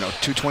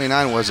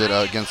 229 was it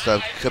against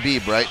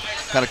Khabib, right?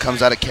 Kind of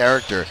comes out of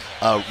character.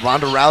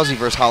 Ronda Rousey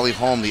versus Holly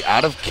Holm, the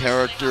out of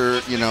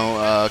character,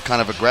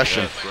 kind of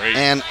aggression. Yeah,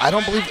 and I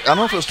don't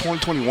know if it was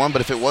 2021,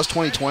 but if it was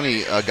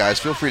 2020, guys,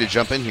 feel free to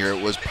jump in here.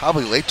 It was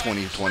probably late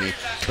 2020,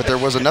 but there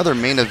was another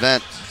main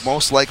event,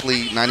 most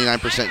likely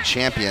 99%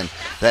 champion,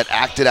 that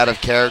acted out of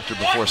character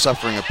before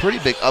suffering a pretty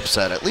big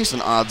upset, at least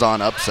an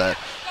odds-on upset.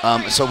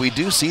 So we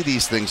do see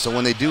these things. So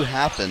when they do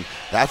happen,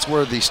 that's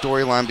where the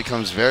storyline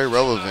becomes very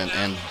relevant.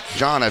 And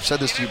John, I've said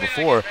this to you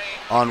before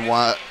on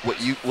what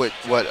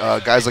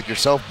guys like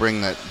yourself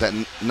bring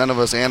that none of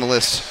us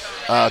analysts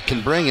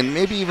can bring, and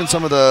maybe even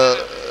some of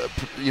the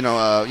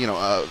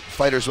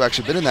fighters who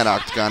actually been in that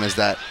octagon, is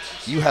that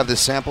you have this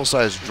sample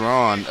size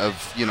drawn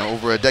of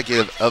over a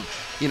decade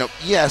of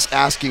yes,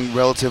 asking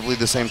relatively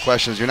the same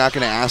questions. You're not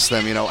going to ask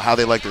them how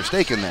they like their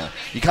steak in there.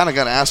 You kind of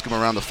got to ask them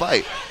around the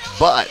fight,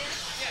 but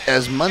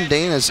as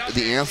mundane as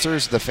the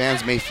answers the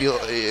fans may feel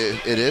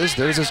it is,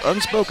 there's this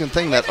unspoken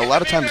thing that a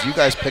lot of times you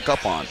guys pick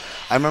up on.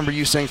 I remember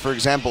you saying, for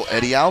example,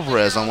 Eddie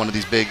Alvarez on one of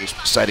these big,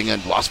 exciting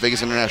Las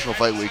Vegas International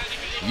Fight Week,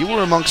 you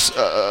were amongst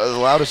the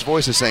loudest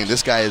voices saying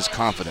this guy is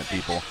confident,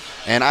 people.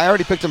 And I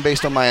already picked him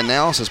based on my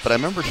analysis, but I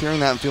remember hearing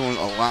that and feeling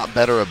a lot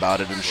better about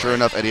it. And sure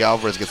enough, Eddie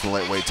Alvarez gets the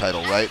lightweight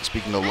title, right?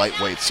 Speaking of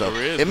lightweight, so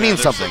it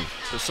means something.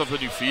 There's something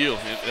you feel.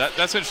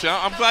 That's interesting.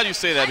 I'm glad you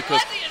say that,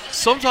 because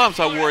sometimes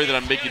I worry that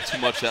I'm making too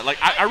much of that. Like,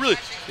 I really,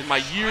 in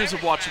my years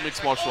of watching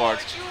mixed martial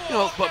arts,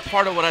 but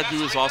part of what I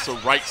do is also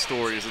write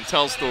stories and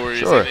tell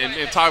stories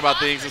and talk about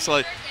things. And so,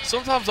 like,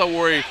 sometimes I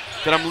worry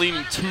that I'm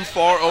leaning too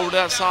far over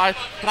that side,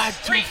 but I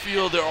do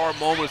feel there are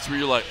moments where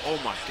you're like, oh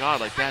my God,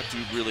 like that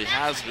dude really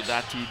has it,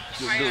 that dude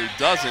really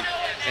doesn't.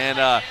 And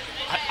I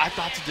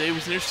thought today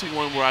was an interesting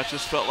one where I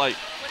just felt like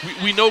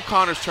we know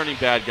Conor's turning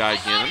bad guy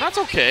again, and that's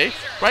okay,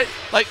 right?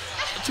 Like,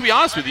 to be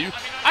honest with you,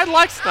 I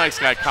liked Nice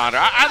Guy Conor.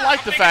 I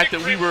like the fact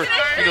that we were,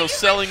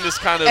 selling this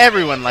kind of...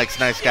 Everyone likes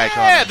Nice Guy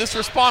Conor. Yeah, this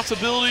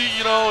responsibility,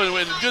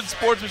 and good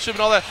sportsmanship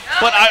and all that.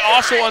 But I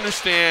also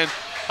understand...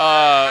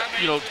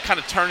 kind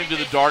of turning to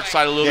the dark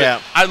side a little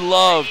bit. I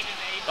loved.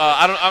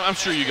 I'm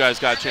sure you guys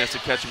got a chance to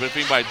catch it, but if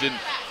anybody didn't,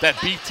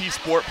 that BT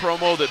Sport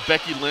promo that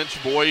Becky Lynch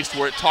voiced,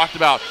 where it talked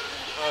about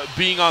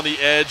being on the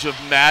edge of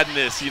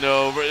madness,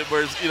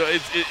 where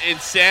it's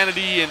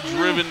insanity and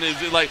driven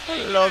is like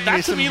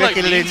that to me like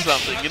means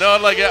something,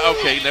 like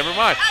okay, never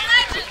mind.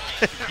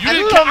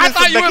 I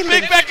thought you were a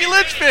big Becky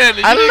Lynch fan.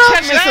 I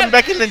love me some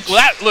Becky Lynch.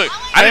 Well, look,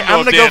 I didn't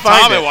know if Dan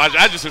Tom had watched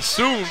it. I just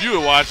assumed you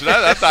would watch it.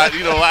 I thought,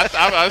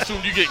 I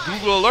assumed you get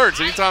Google alerts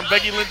anytime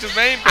Becky Lynch's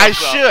name comes up. I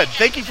should.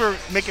 Thank you for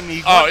making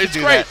me want to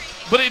do great. That.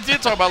 But it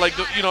did talk about,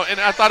 and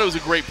I thought it was a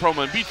great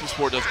promo, and BT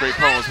Sport does great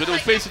promos, but it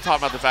was basically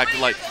talking about the fact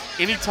that,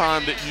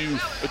 anytime that you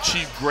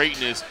achieve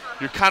greatness,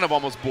 you're kind of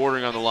almost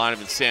bordering on the line of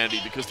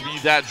insanity, because to be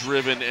that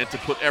driven and to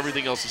put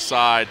everything else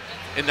aside,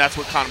 and that's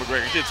what Conor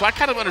McGregor did. So I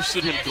kind of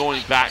understood him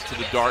going back to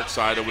the dark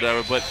side or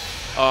whatever, but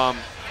I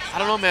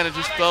don't know, man, it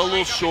just fell a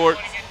little short,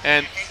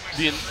 and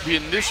the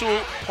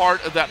initial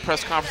part of that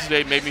press conference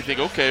today made me think,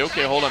 okay,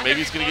 hold on, maybe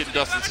he's going to get in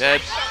Dustin's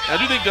head. And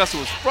I do think Dustin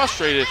was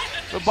frustrated,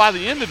 but by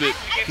the end of it,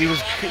 he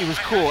was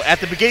cool. At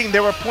the beginning,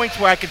 there were points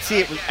where I could see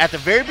it. At the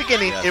very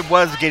beginning, it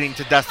was getting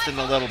to Dustin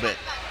a little bit.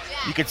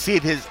 You could see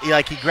it.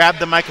 He grabbed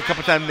the mic a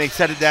couple times and they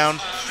set it down.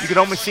 You could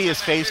almost see his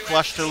face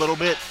flushed a little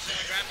bit.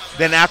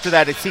 Then after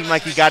that, it seemed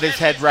like he got his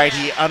head right.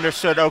 He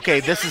understood,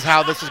 okay, this is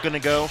how this is going to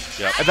go.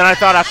 Yep. And then I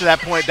thought after that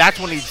point, that's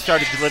when he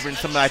started delivering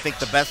some of, I think,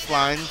 the best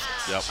lines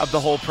of the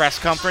whole press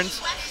conference.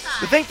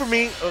 The thing for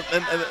me,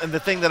 and the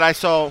thing that I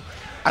saw,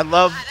 I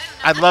loved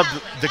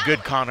the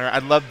good Conor. I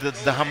loved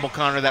the humble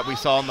Conor that we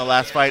saw in the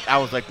last fight. I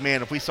was like,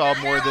 man, if we saw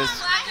more of this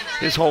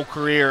his whole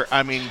career,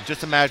 I mean,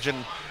 just imagine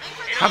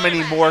how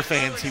many more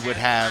fans he would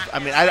have. I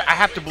mean, I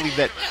have to believe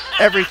that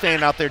every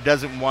fan out there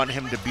doesn't want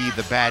him to be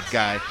the bad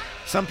guy.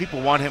 Some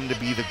people want him to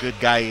be the good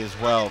guy as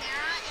well.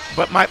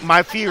 But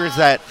my fear is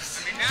that,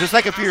 just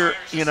like if you're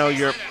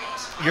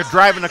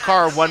driving a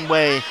car one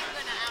way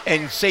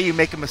and say you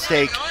make a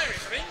mistake,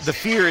 the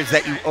fear is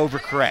that you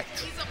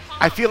overcorrect.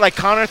 I feel like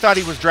Conor thought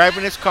he was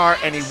driving his car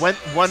and he went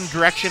one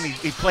direction,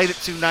 he played it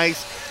too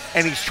nice,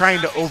 and he's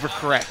trying to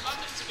overcorrect.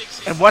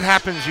 And what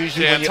happens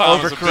usually when you overcorrect?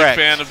 Dan Tom's a big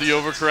fan of the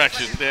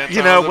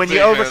overcorrection. When you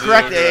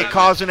overcorrect, it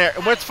causes an error.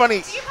 And what's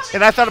funny,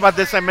 and I thought about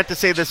this, I meant to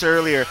say this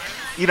earlier,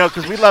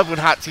 because we love when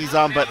Hot T's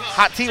on, but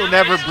Hot T will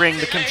never bring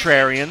the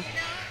contrarian.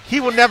 He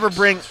will never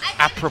bring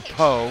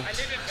apropos.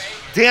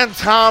 Dan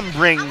Tom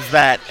brings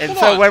that. And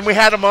so when we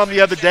had him on the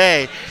other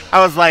day,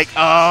 I was like,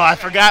 oh, I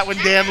forgot when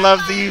Dan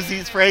loves to use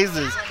these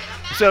phrases.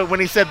 So when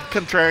he said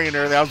contrarian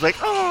earlier, I was like,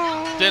 oh.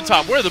 Dan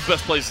Tom, where are the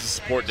best places to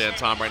support Dan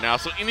Tom right now?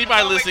 So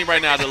anybody listening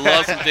right now that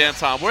loves some Dan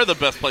Tom, where are the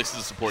best places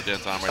to support Dan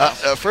Tom right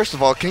now? First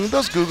of all, can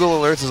those Google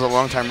alerts as a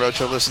longtime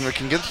Roadshow listener,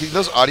 can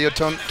those audio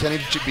tone can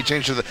be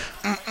changed to the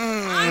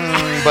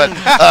But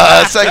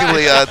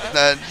secondly,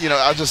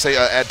 I'll just say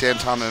at Dan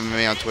Tom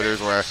MMA on Twitter is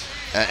where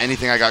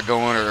anything I got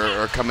going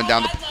or coming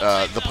down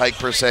the pike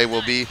per se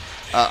will be.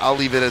 I'll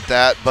leave it at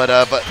that. But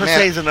per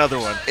se is another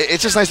one.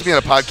 It's just nice to be on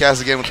a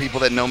podcast again with people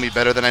that know me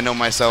better than I know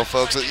myself,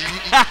 folks.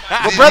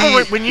 Well,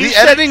 brother, when you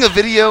editing a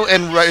video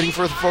and writing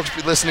for the folks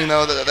listening,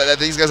 though, that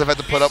these guys have had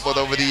to put up with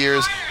over the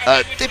years,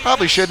 they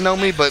probably should know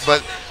me, but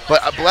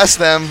bless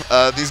them.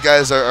 These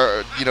guys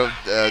are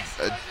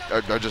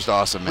just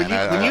awesome,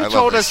 man. When you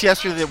told us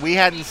yesterday that we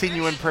hadn't seen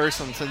you in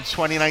person since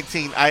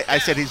 2019, I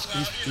said he's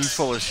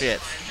full of shit.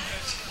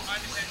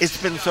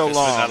 it's been so It's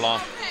long. been that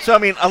long. So I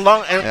mean,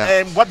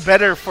 and what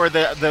better for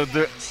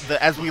the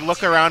as we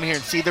look around here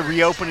and see the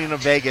reopening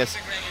of Vegas,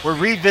 we're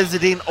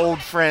revisiting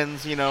old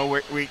friends. You know,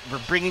 we're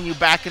bringing you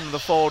back into the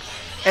fold,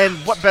 and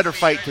what better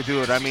fight to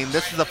do it? I mean,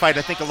 this is a fight.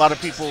 I think a lot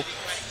of people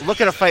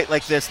look at a fight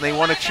like this and they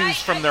want to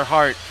choose from their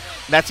heart.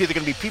 And that's either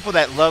going to be people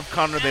that love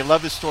Conor, they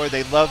love his story,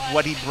 they love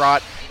what he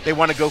brought, they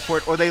want to go for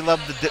it, or they love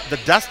the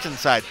Dustin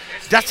side.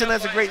 Dustin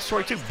has a great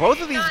story too.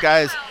 Both of these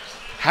guys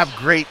have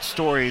great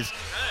stories,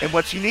 and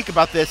what's unique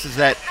about this is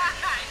that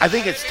I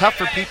think it's tough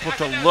for people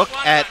to look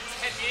at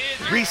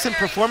recent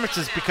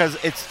performances because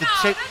it's the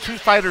two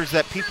fighters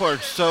that people are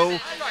so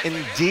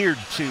endeared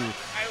to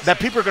that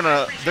people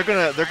are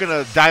they're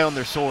gonna die on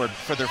their sword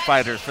for their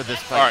fighters for this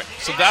fight. All right,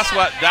 so that's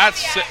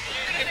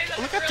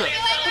look at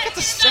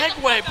the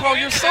segue, bro.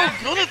 You're so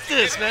good at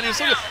this, man. You're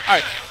so good. All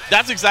right,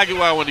 that's exactly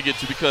what I wanted to get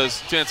to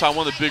because, Tom,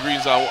 one of the big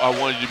reasons I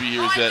wanted you to be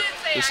here is that,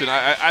 listen,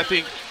 I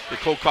think that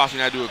Cole Caution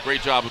and I do a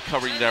great job of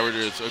covering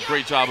narratives, a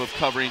great job of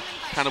covering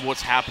kind of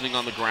what's happening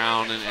on the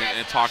ground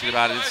and talking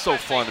about it. It's so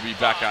fun to be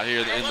back out here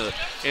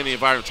in the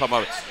environment talking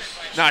about it.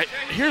 Now,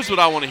 here's what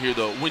I want to hear,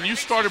 though. When you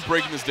started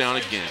breaking this down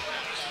again,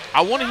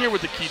 I want to hear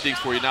what the key things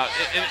for you. Now,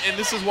 and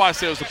this is why I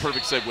say it was the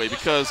perfect segue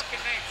because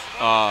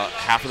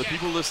half of the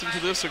people listening to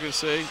this are going to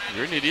say,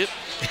 you're an idiot.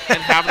 And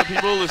half of the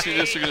people listening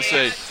to this are going to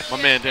say,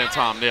 my man Dan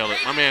Tom nailed it.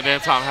 My man Dan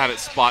Tom had it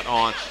spot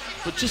on.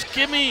 But just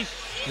give me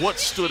what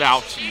stood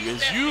out to you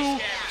as you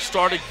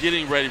started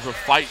getting ready for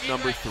fight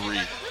number 3.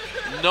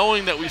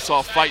 Knowing that we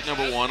saw fight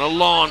number 1 a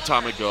long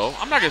time ago.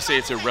 I'm not going to say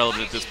it's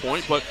irrelevant at this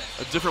point, but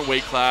a different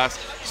weight class,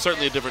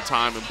 certainly a different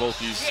time in both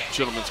these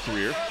gentlemen's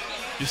career.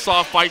 You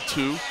saw fight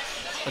 2,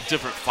 a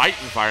different fight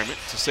environment,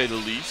 to say the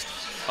least,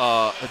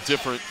 a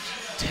different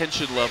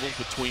tension level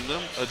between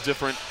them, a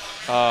different,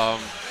 all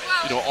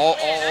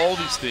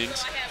these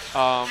things.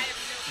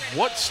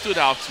 What stood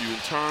out to you in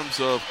terms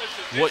of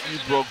what you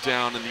broke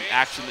down and the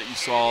action that you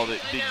saw that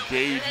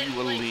gave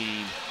you a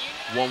lean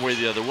one way or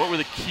the other? What were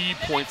the key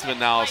points of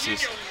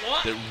analysis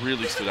that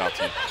really stood out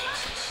to you?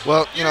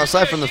 Well,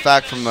 aside from the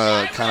fact from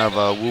the kind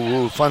of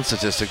woo-woo fun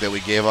statistic that we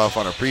gave off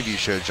on our preview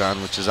show,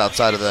 John, which is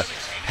outside of the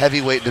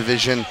heavyweight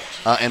division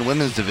and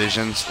women's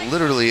divisions,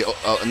 literally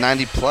a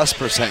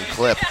 90+%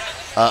 clip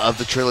of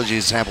the trilogy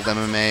sampled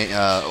MMA,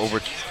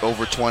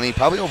 over 20,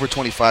 probably over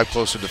 25,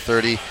 closer to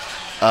 30.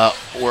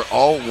 Were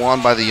all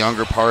won by the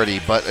younger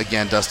party, but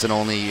again, Dustin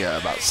only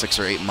about 6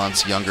 or 8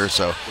 months younger,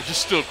 so. Which is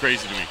still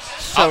crazy to me.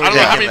 So I don't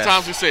know how many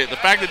times we say it. The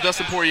fact that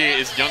Dustin Poirier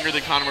is younger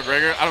than Conor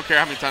McGregor, I don't care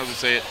how many times we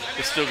say it,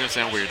 it's still going to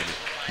sound weird to me.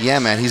 Yeah,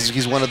 man,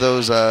 he's one of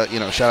those,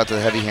 shout out to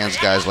the heavy hands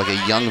guys, like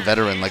a young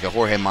veteran, like a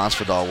Jorge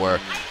Masvidal, where,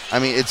 I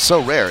mean, it's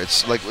so rare.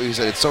 It's like what you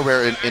said, it's so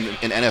rare in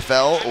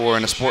NFL or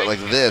in a sport like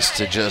this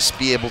to just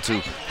be able to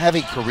have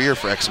a career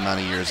for X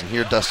amount of years, and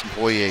here Dustin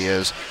Poirier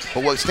is.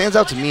 But what stands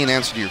out to me in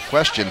answer to your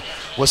question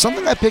was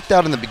something I picked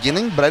out in the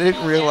beginning, but I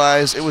didn't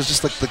realize it was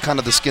just like the kind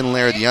of the skin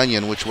layer of the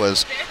onion, which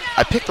was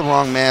I picked the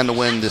wrong man to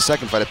win the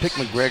second fight. I picked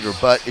McGregor,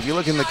 but if you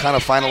look in the kind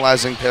of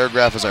finalizing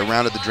paragraph as I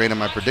rounded the drain of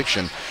my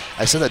prediction,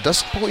 I said that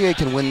Dustin Poirier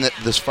can win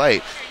this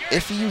fight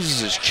if he uses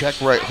his check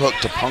right hook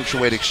to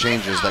punctuate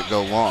exchanges that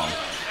go long.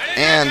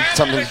 And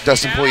something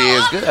Dustin Poirier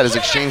is good at is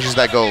exchanges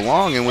that go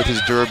long, and with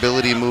his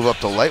durability move up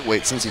to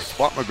lightweight, since he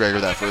fought McGregor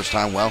that first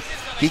time, well,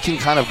 he can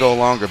kind of go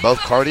longer. Both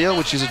cardio,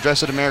 which he's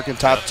addressed at American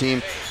Top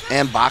Team,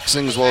 and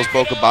boxing, as well as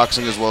Boca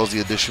boxing, as well as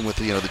the addition with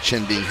the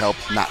chin being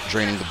helped, not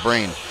draining the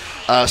brain.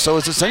 So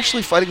it's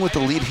essentially fighting with the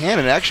lead hand,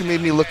 and it actually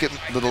made me look at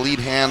the lead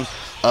hand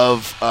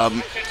of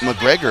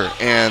McGregor,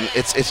 and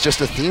it's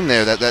just a theme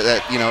there that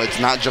it's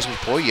not just with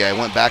Poirier. I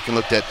went back and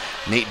looked at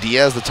Nate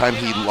Diaz, the time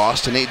he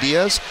lost to Nate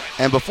Diaz,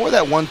 and before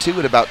that 1-2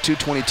 at about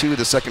 2:22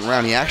 the second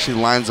round, he actually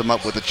lines him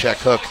up with a check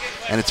hook.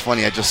 And it's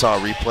funny, I just saw a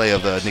replay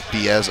of the Nick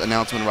Diaz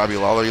announcement, Robbie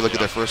Lawler. You look at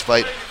their first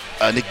fight,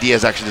 Nick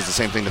Diaz actually does the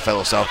same thing to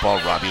fellow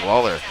southpaw Robbie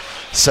Lawler.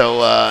 So,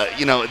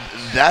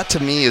 that to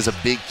me is a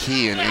big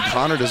key, and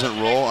Conor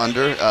doesn't roll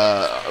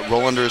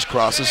under his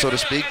crosses, so to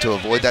speak, to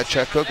avoid that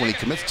check hook when he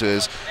commits to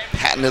his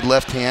patented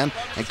left hand.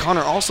 And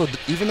Conor also,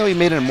 even though he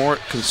made a more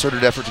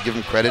concerted effort to give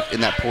him credit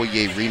in that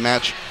Poirier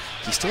rematch,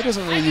 he still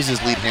doesn't really use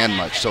his lead hand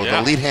much. So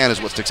the lead hand is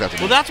what sticks out to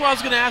me. Well, that's what I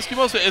was going to ask you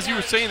most. As you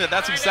were saying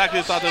that's exactly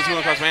the thought that was going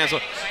across my hand. So,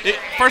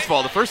 first of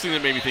all, the first thing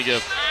that made me think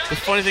of, the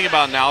funny thing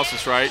about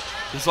analysis, right,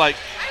 is like,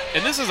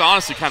 and this is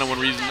honestly kind of one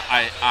reason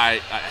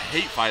I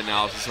hate fight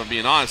analysis, if I'm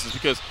being honest, is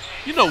because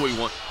you know what we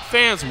want.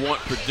 Fans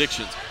want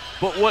predictions.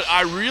 But what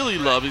I really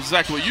love is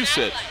exactly what you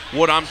said.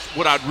 What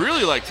I'd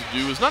really like to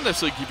do is not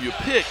necessarily give you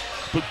a pick,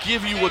 but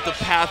give you what the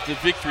path to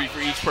victory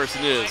for each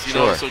person is. You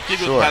know, so give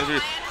you the path to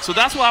victory. So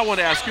that's what I want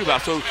to ask you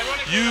about. So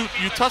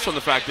you touched on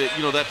the fact that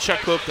that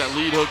check hook, that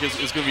lead hook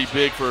is going to be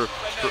big for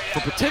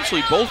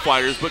potentially both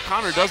fighters, but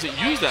Conor doesn't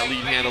use that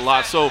lead hand a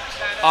lot. So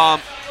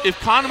if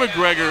Conor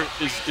McGregor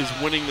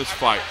is winning this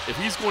fight, if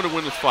he's going to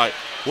win this fight,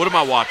 what am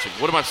I watching?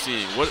 What am I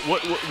seeing?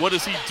 What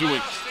is he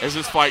doing as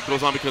this fight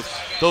goes on? Because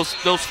those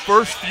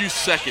first few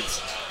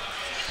seconds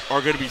are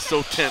going to be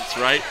so tense,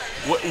 right?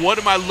 What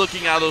am I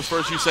looking at those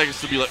first few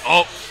seconds to be like,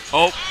 oh,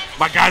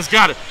 my guy's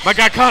got it. My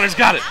guy Conor's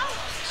got it.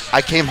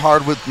 I came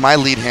hard with my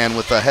lead hand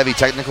with a heavy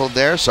technical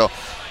there. So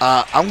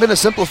I'm going to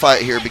simplify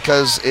it here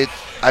because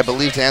I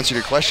believe, to answer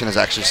your question, is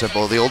actually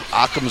simple. The old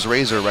Occam's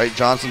razor, right,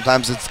 John?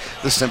 Sometimes it's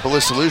the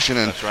simplest solution.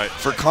 And that's right.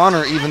 For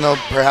Conor, even though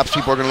perhaps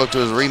people are going to look to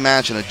his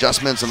rematch and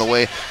adjustments and the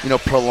way,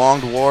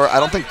 prolonged war, I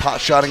don't think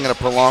pot-shotting in a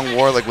prolonged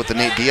war like with the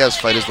Nate Diaz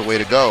fight is the way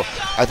to go.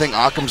 I think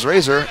Occam's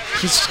razor,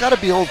 he's got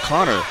to be old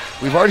Conor.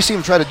 We've already seen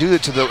him try to do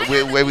it to the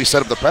way we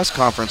set up the press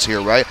conference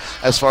here, right?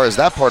 As far as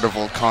that part of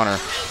old Conor,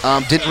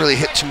 didn't really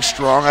hit too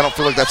strong. I don't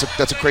feel like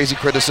that's a crazy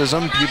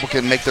criticism. People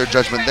can make their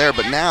judgment there,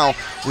 but now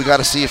we got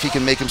to see if he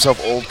can make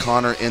himself old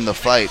Conor in the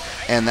fight,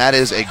 and that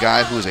is a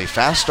guy who is a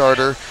fast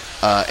starter,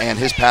 and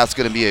his path's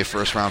going to be a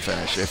first-round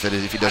finish if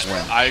he does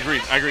win. I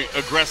agree.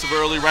 Aggressive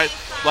early, right?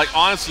 Like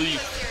honestly,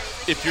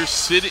 if you're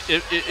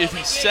if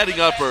he's setting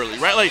up early,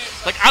 right? Like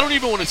I don't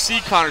even want to see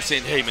Conor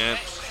saying, "Hey, man,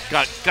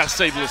 got to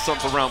save a little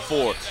something for round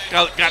 4.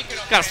 Got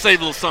to save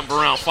a little something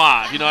for round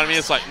 5." You know what I mean?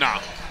 It's like,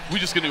 nah, we're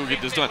just gonna go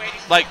get this done.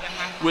 Like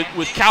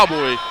with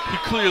Cowboy, he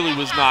clearly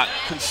was not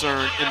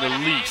concerned in the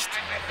least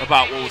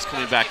about what was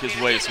coming back his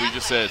way, so he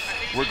just said,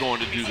 we're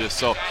going to do this.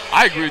 So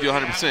I agree with you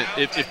 100%.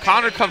 If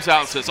Conor comes out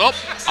and says, oh,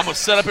 I'm going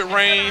to set up at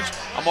range,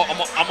 I'm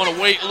going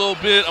to wait a little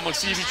bit, I'm going to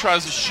see if he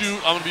tries to shoot,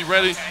 I'm going to be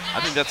ready, I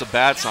think that's a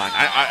bad sign.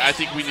 I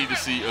think we need to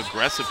see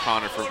aggressive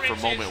Conor for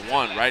moment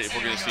 1, right, if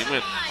we're going to see him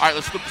win. All right,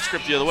 let's flip the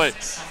script the other way.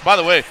 By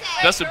the way,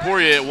 Dustin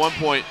Poirier at one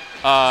point,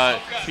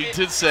 he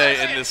did say,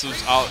 and this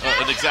was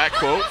an exact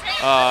quote,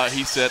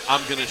 he said,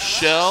 I'm going to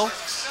shell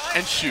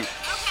and shoot.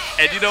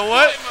 And you know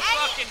what?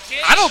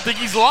 I don't think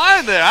he's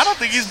lying there. I don't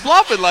think he's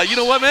bluffing. Like, you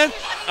know what, man?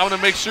 I'm going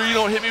to make sure you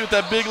don't hit me with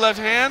that big left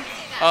hand.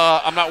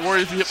 I'm not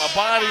worried if you hit my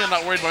body. I'm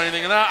not worried about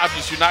anything like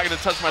that. You're not going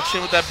to touch my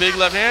chin with that big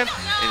left hand.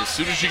 And as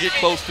soon as you get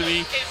close to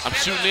me, I'm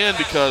shooting in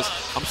because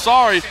I'm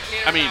sorry.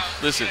 I mean,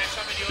 listen,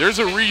 there's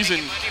a reason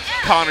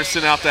Conor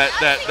sent out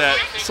that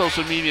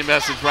social media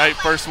message, right?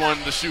 First one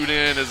to shoot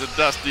in is a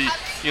Dusty,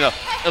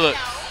 look.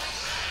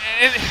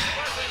 And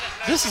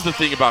this is the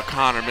thing about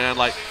Conor, man.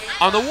 Like,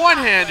 on the one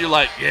hand, you're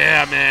like,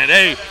 yeah, man,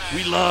 hey,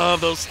 we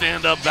love those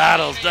stand-up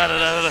battles,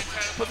 da-da-da-da.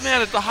 But,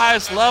 man, at the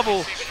highest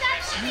level,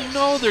 you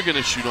know they're going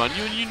to shoot on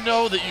you, and you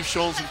know that you've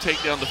shown some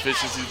takedown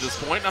deficiencies at this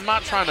point. And I'm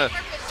not trying to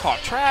talk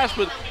trash,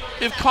 but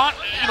if Conor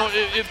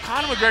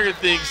McGregor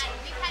thinks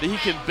that he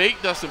can bait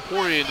Dustin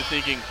Poirier into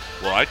thinking,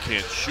 well, I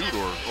can't shoot,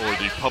 or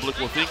the public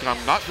will think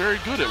I'm not very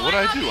good at what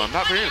I do. I'm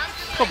not very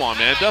 – come on,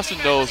 man. Dustin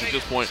knows at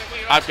this point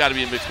I've got to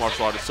be a mixed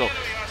martial artist. So,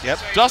 yep.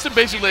 Dustin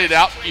basically laid it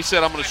out. He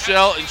said, I'm going to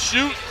shell and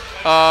shoot.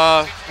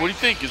 What do you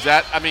think? Is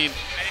that,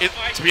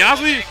 to be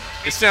honest with you,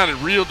 it sounded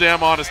real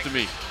damn honest to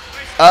me.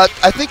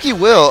 I think he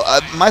will.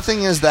 My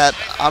thing is that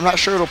I'm not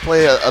sure it'll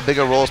play a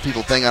bigger role as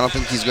people think. I don't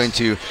think he's going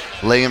to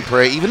lay and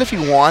pray, even if he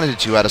wanted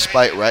to out of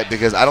spite, right?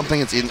 Because I don't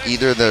think it's in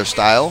either of their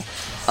style.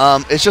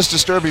 It's just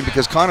disturbing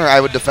because Conor, I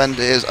would defend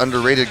his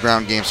underrated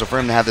ground game. So for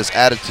him to have this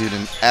attitude,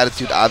 and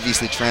attitude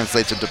obviously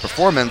translates into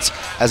performance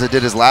as it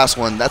did his last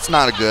one, that's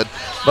not a good.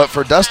 But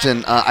for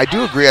Dustin, I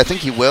do agree. I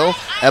think he will.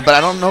 But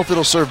I don't know if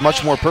it'll serve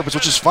much more purpose,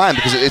 which is fine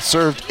because it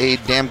served a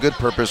damn good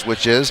purpose,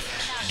 which is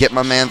get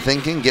my man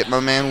thinking, get my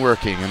man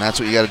working. And that's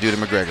what you got to do to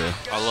McGregor.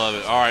 I love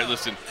it. All right,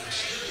 listen.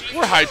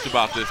 We're hyped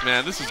about this,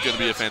 man. This is going to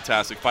be a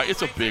fantastic fight.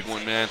 It's a big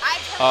one, man.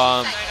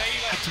 I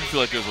do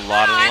feel like there's a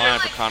lot on the line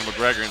for Conor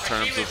McGregor in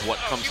terms of what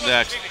comes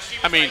next.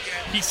 I mean,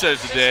 he said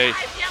today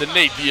the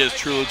Nate Diaz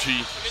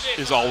trilogy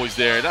is always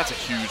there. That's a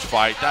huge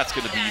fight. That's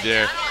going to be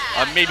there.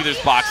 Maybe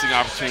there's boxing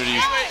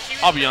opportunities.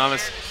 I'll be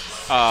honest.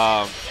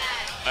 I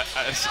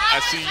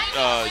see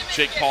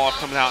Jake Paul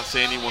coming out and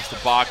saying he wants to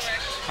box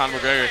Conor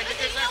McGregor.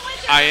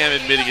 I am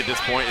admitting at this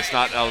point it's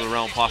not out of the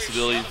realm of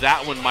possibility.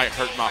 That one might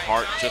hurt my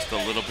heart just a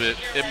little bit.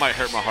 It might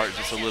hurt my heart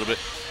just a little bit.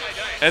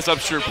 As I'm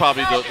sure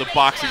probably the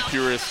boxing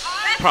purists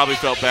probably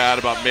felt bad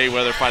about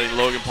Mayweather fighting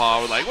Logan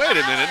Paul. We're like, wait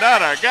a minute,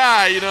 not our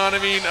guy. You know what I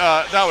mean?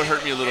 That would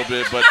hurt me a little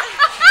bit, but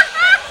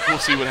we'll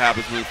see what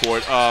happens moving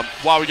forward.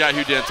 While we got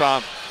Hugh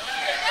Danton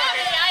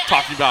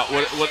talking about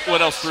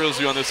what else thrills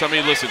you on this. I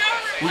mean, listen,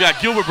 we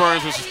got Gilbert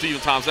Burns versus Stephen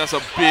Thompson. That's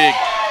a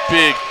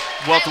big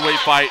welterweight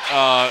fight.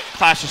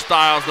 Clash of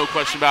styles, no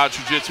question about it.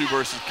 Jiu-jitsu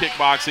versus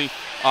kickboxing.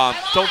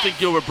 Don't think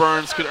Gilbert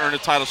Burns could earn a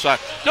title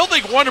shot. Don't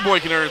think Wonder Boy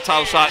can earn a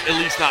title shot, at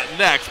least not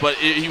next, but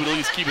he would at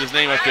least keep his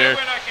name up there.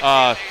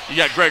 You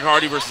got Greg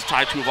Hardy versus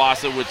Tai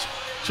Tuivasa, which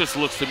just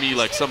looks to me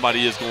like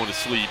somebody is going to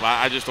sleep.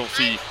 I just don't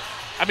see.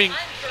 I mean,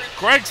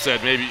 Greg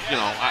said maybe,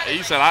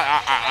 he said,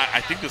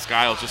 I think this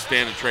guy will just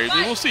stand and trade.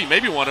 We'll see.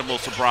 Maybe one of them will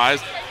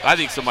surprise. I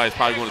think somebody's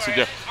probably going to sleep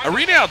there.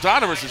 Irene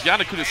Aldana versus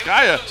Yana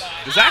Kunitskaya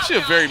is actually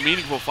a very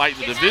meaningful fight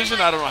in the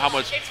division. I don't know how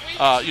much,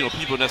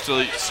 people are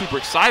necessarily super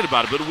excited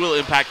about it, but it will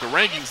impact the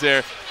rankings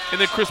there. And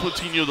then Chris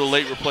Moutinho, the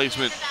late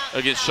replacement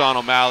against Sean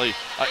O'Malley.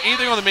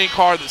 Anything on the main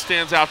card that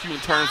stands out to you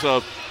in terms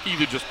of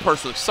either just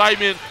personal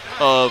excitement,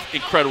 of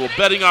incredible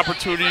betting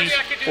opportunities,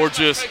 or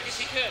just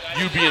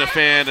you being a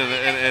fan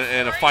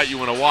and a fight you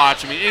want to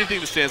watch? I mean, anything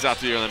that stands out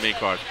to you on the main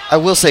card? I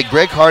will say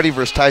Greg Hardy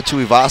versus Tai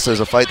Tuivasa is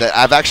a fight that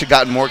I've actually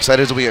gotten more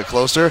excited as we get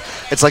closer.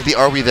 It's like the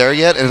are we there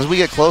yet? And as we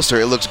get closer,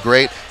 it looks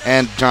great.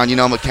 And, John, you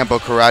know I'm a Kempo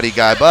karate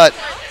guy, but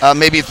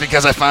maybe it's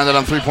because I found that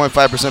I'm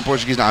 3.5%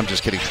 Portuguese. No, I'm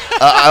just kidding.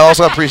 I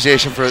also have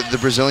appreciation for the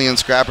Brazilian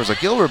scrappers like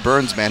Gilbert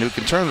Burns, man, who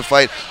can turn the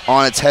fight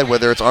on its head,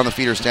 whether it's on the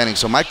feet or standing.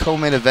 So my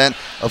co-main event,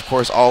 of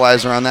course, all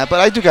eyes are on that. But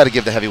I do got to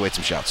give the heavyweight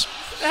some shouts.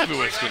 The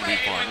heavyweight's going to be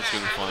fun. It's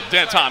going to be fun.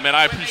 Dan Tom, man,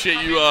 I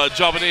appreciate you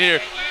jumping in here,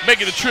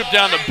 making the trip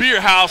down to Beer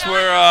House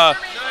where,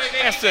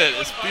 like I said,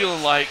 it's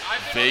feeling like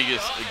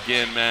Vegas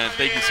again, man.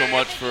 Thank you so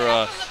much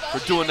for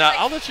doing that.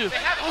 I'll let you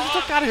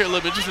duck out of here a little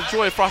bit. Just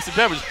enjoy a frosted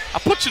beverage. I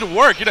put you to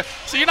work.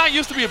 So you're not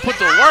used to being put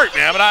to work,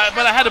 man, but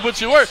I had to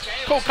put you to work.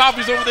 Cold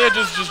Coffee's over there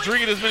just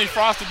drinking as many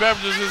frosted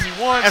beverages as he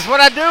wants. That's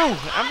what I do.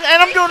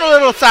 I'm doing a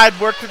little side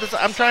work to this.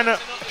 I'm trying to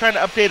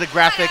update a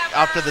graphic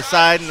off to the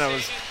side, and I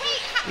was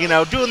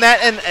doing that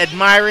and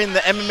admiring the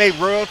MMA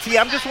royalty.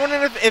 I'm just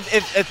wondering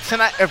if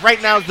tonight, if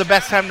right now is the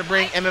best time to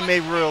bring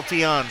MMA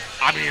royalty on.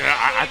 I mean,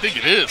 I think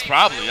it is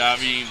probably. I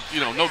mean,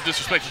 no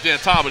disrespect to Dan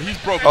Tom, but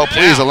he's broken. Oh,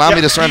 please allow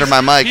me to surrender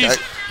my mic.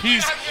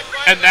 He's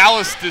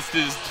analyzed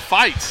his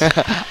fights.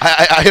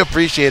 I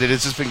appreciate it.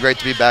 It's just been great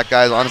to be back,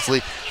 guys. Honestly,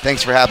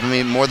 thanks for having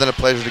me. More than a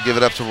pleasure to give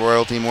it up to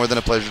royalty. More than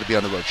a pleasure to be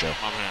on the road show.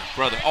 My man,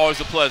 brother, always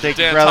a pleasure. Thank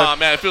Dan you, Tom,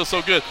 man, it feels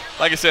so good.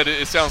 Like I said,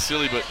 it sounds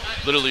silly, but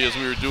literally as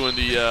we were doing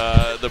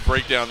the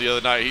breakdown the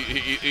other night,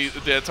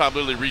 Dan Tom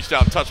literally reached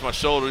out and touched my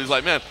shoulder. He's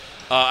like, man,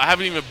 I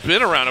haven't even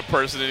been around a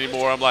person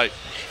anymore. I'm like,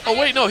 oh,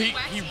 wait, no, he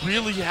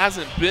really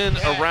hasn't been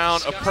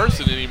around a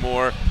person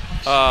anymore.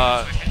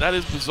 That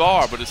is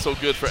bizarre, but it's so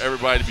good for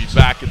everybody to be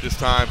back at this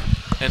time.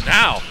 And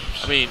now,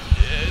 I mean,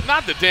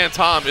 not that Dan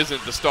Tom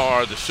isn't the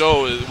star of the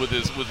show with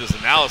his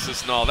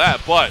analysis and all that,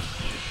 but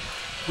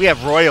we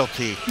have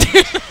royalty.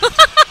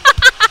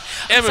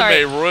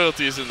 MMA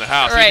royalty is in the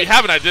house. Right. If you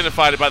haven't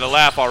identified it by the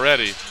laugh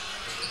already,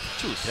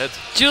 Julie Kedzie.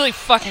 Julie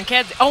fucking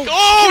Kedzie. Oh,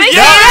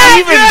 yeah,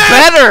 even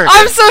better.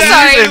 I'm so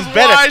sorry. This is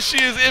why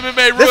she is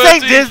MMA royalty. This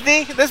ain't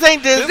Disney. This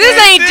ain't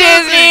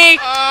Disney.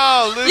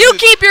 Oh, listen. You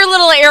keep your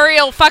little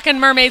Ariel fucking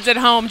mermaids at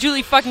home.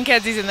 Julie fucking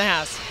Kedzie's in the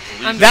house.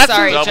 I'm That's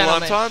sorry, double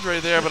gentlemen.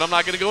 entendre there, but I'm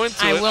not going to go into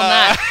I it. will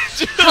not.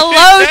 Julie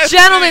Hello, Kedzie.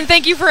 gentlemen.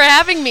 Thank you for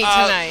having me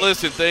tonight.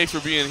 Listen, thanks for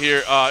being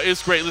here.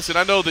 It's great. Listen,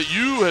 I know that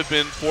you have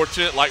been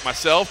fortunate, like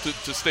myself,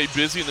 to stay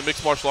busy in the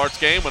mixed martial arts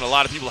game when a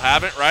lot of people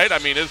haven't, right? I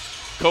mean,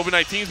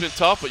 COVID-19 has been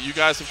tough, but you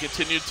guys have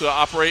continued to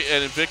operate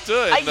at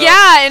Invicta. And,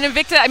 yeah, and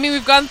Invicta, I mean,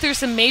 we've gone through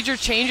some major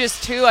changes,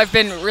 too. I've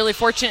been really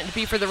fortunate to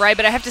be for the ride,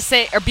 but I have to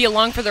say, or be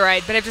along for the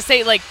ride, but I have to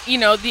say, like,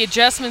 the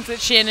adjustments that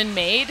Shannon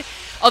made,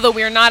 although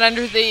we are not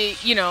under the,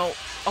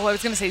 I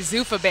was going to say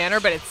Zuffa banner,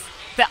 but it's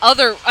the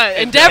other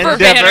Endeavor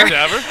banner.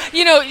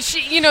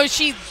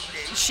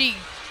 She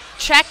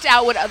checked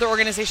out what other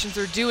organizations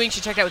are doing.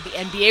 She checked out what the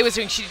NBA was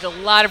doing. She did a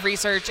lot of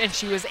research, and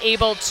she was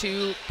able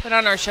to put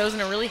on our shows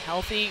in a really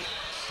healthy,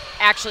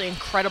 actually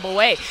incredible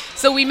way.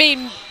 So we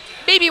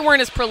maybe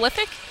weren't as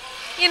prolific,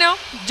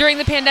 during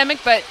the pandemic,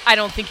 but I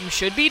don't think you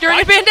should be during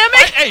the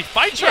pandemic.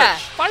 Fight Church.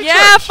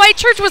 Yeah. Fight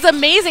Church was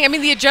amazing. I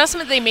mean, the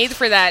adjustment they made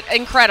for that,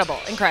 incredible.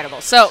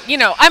 So,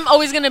 I'm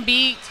always going to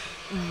be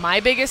my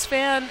biggest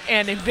fan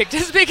and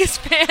Invicta's biggest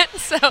fan,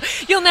 so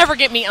you'll never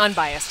get me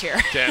unbiased here.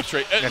 Damn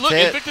straight. Look,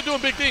 Invicta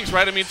doing big things,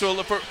 right? I mean,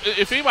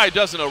 if anybody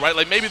doesn't know, right,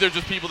 like maybe they're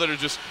just people that are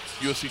just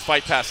UFC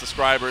Fight Pass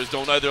subscribers,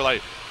 don't know. They're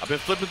like, I've been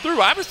flipping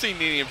through. I haven't seen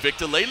any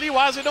Invicta lately.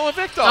 Why is there no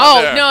Invicta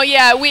on there? No,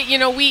 yeah,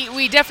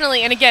 we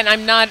definitely, and again,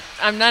 I'm not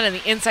in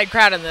the inside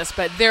crowd on this,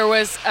 but there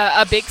was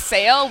a big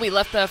sale. We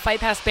left the Fight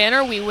Pass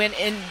banner. We went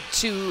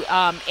into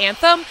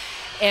Anthem,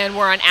 and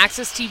we're on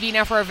Access TV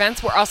now for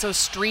events. We're also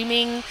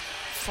streaming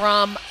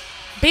from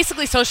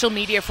basically social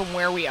media from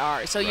where we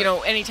are. So,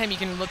 anytime you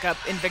can look up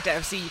Invicta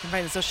FC, you can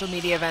find the social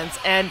media events.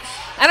 And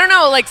I don't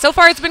know, so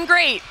far it's been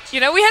great. We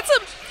had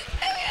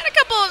a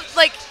couple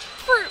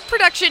of,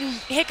 production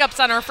hiccups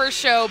on our first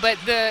show, but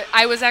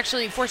I was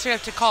actually fortunate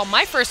enough to call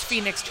my first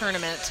Phoenix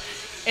tournament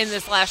in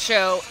this last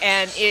show,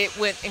 and it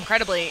went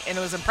incredibly, and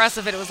it was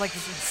impressive, and it was like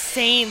this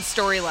insane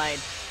storyline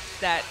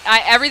that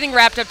everything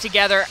wrapped up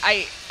together.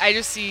 I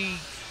just see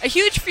a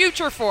huge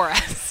future for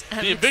us.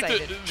 The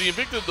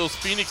Invicta, those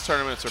Phoenix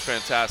tournaments are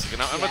fantastic,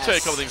 and I'm going to tell you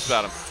a couple things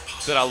about them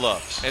that I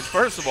love. And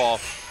first of all,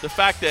 the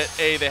fact that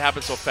they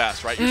happen so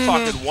fast, right? You're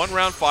talking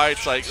 1-round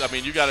fights.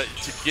 You got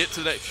to get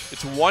to that.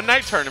 It's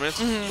one-night tournaments,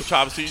 which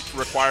obviously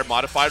require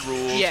modified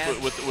rules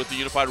with the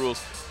unified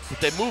rules.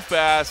 But they move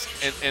fast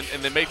and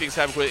they make things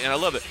happen quickly, and I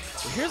love it.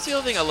 But here's the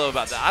other thing I love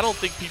about that. I don't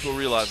think people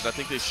realize it. I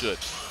think they should.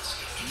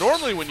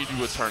 Normally, when you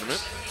do a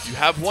tournament, you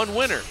have one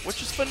winner,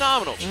 which is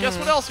phenomenal. Guess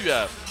what else you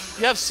have?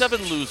 You have 7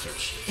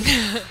 losers.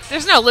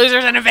 There's no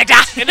losers in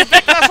Invicta.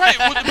 That's right.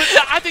 But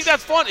I think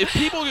that's fun. If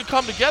people can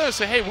come together and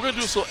say, hey, we're going to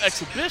do this little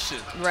exhibition.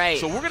 Right.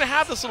 So we're going to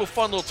have this little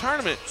fun little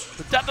tournament.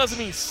 But that doesn't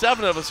mean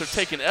 7 of us are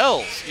taking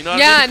L's. You know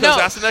what I mean? Because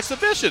that's an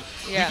exhibition.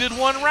 Yeah. We did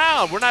 1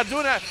 round. We're not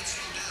doing that.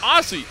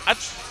 Honestly,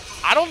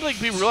 I don't think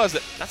people realize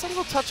that. That's a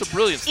little touch of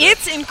brilliance there.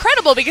 It's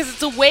incredible because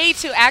it's a way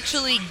to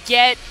actually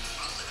get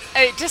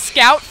to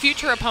scout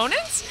future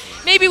opponents,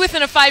 maybe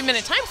within a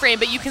 5-minute time frame,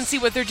 but you can see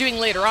what they're doing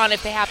later on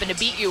if they happen to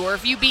beat you or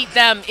if you beat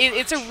them.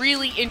 It's a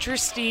really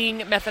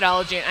interesting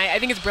methodology, and I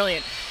think it's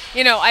brilliant.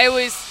 You know,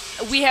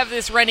 we have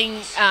this running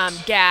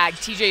gag,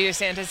 TJ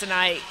DeSantis and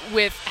I,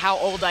 with how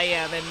old I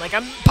am, and like,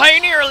 I'm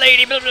pioneer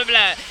lady, blah, blah,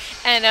 blah.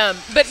 And,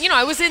 but, you know,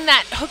 I was in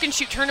that hook and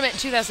shoot tournament in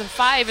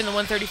 2005 in the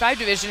 135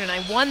 division, and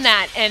I won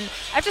that. And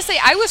I have to say,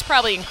 I was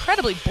probably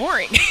incredibly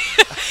boring.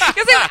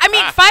 Because, I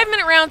mean,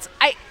 5-minute rounds,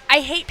 I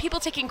hate people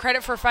taking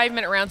credit for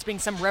 5-minute rounds being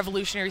some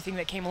revolutionary thing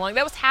that came along.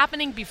 That was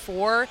happening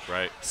before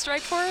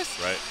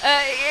Strikeforce. Right.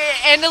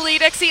 And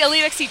Elite XC.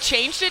 Elite XC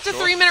changed it to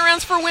 3-minute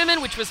rounds for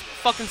women, which was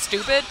fucking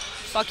stupid.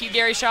 Fuck you,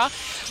 Gary Shaw.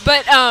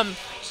 But,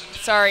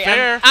 sorry,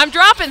 I'm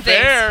dropping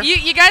things. Fair.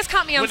 You guys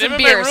caught me on some MMA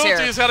beers here.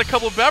 Royalty's had a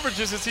couple of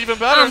beverages, it's even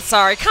better. I'm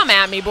sorry. Come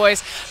at me,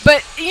 boys.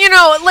 But, you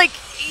know, like,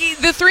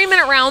 the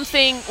 3-minute round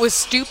thing was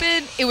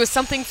stupid. It was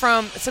something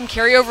from some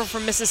carryover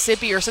from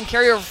Mississippi or some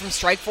carryover from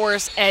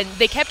Strikeforce, and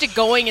they kept it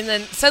going, and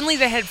then suddenly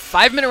they had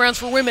 5-minute rounds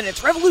for women.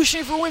 It's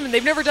revolutionary for women.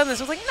 They've never done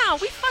this. I was like, no,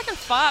 we fucking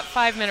fought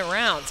 5-minute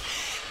rounds.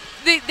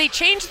 They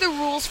changed the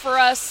rules for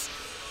us.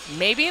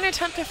 Maybe an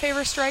attempt to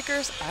favor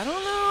strikers. I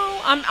don't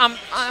know.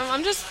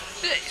 I'm just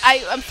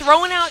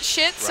throwing out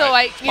shit. So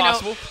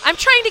Possible. I'm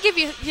trying to give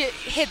you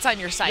hits on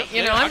your site.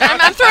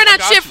 I'm throwing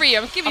out shit for you.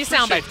 I'm giving you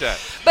sound bites.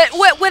 But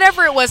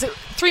whatever it was,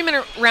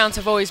 3-minute rounds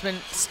have always been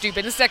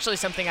stupid. This is actually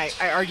something I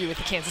argue with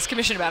the Kansas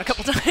Commission about a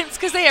couple times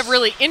because they have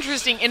really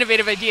interesting,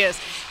 innovative ideas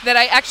that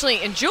I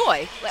actually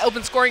enjoy.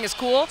 Open scoring is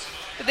cool,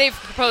 but they've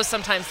proposed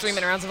sometimes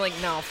 3-minute rounds. I'm like,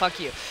 no, fuck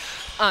you.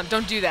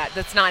 Don't do that.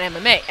 That's not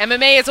MMA.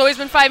 MMA has always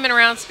been 5-minute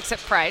rounds,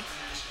 except Pride.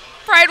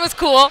 Pride was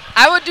cool.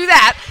 I would do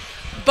that.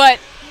 But,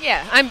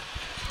 yeah, I'm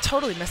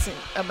totally messing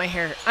up my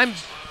hair.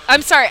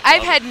 I'm sorry.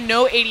 I've had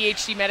no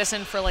ADHD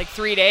medicine for like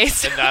 3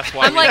 days. And that's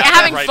why I'm like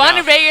having fun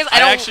in Vegas.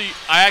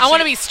 I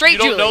want to be straight,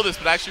 Julie. You don't know this,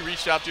 but I actually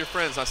reached out to your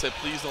friends. I said,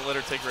 please don't let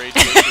her take her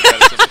ADHD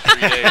medicine for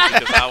 3 days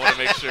because I want to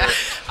make sure.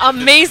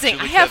 Amazing.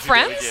 I have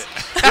friends.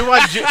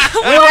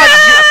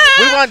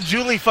 We want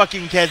Julie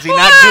fucking Kedzie,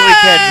 not Julie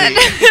Kedzie.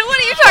 What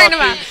are you talking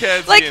about?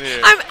 Kedzie Like, in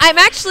here. I'm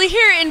actually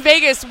here in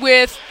Vegas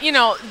with,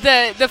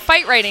 the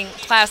fight writing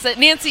class that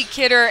Nancy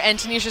Kidder and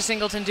Tanisha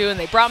Singleton do, and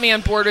they brought me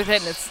on board with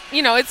it, and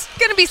it's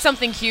going to be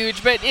something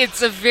huge, but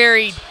it's a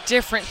very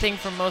different thing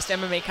from most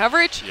MMA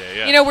coverage.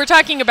 Yeah. We're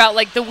talking about,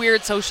 like, the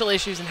weird social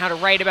issues and how to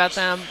write about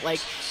them,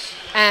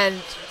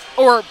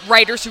 or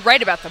writers who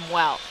write about them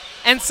well.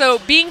 And so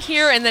being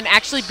here and then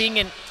actually being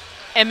an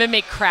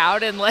MMA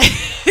crowd and like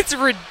it's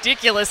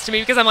ridiculous to me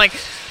because I'm like,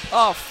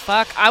 oh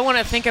fuck, I want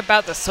to think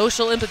about the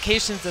social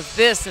implications of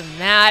this and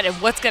that and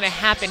what's going to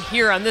happen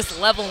here on this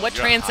level and what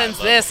transcends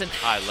this and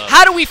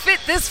how do we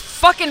fit this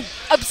fucking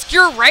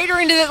obscure writer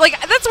into this. Like,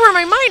 that's where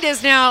my mind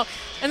is now.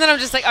 And then I'm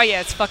just like, oh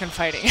yeah, it's fucking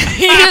fighting. You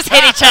just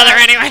hit each other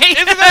anyway.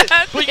 Isn't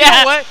that? But you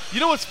know what? You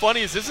know what's funny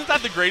is isn't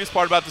that the greatest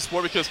part about the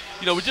sport? Because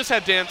we just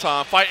had Dan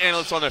Tom, fight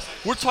analyst, on there.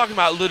 We're talking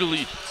about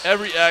literally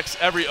every X,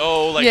 every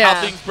O, like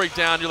how things break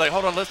down. You're like,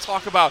 hold on, let's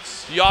talk about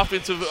the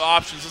offensive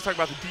options. Let's talk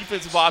about the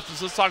defensive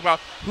options. Let's talk about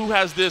who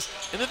has this.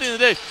 And at the end of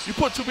the day, you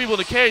put two people in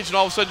the cage, and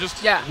all of a sudden,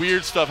 just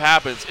weird stuff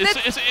happens. Isn't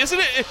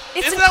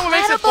that what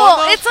makes it fun?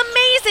 Though? It's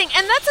amazing,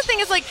 and that's the thing.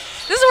 Is like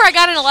this is where I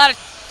got in a lot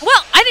of.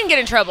 Well, I didn't get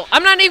in trouble.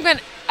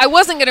 I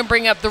wasn't going to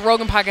bring up the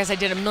Rogan podcast I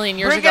did a million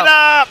years ago. Bring it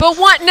up! But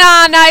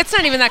nah, it's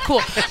not even that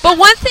cool. But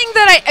one thing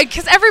that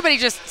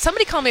because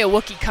somebody called me a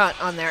Wookiee cunt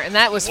on there, and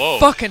that was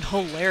fucking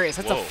hilarious.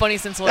 That's the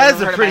funniest insult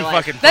I've ever heard in my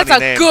life. That's a pretty fucking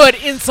funny name. Good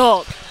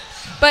insult.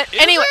 But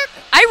anyway,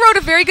 I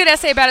wrote a very good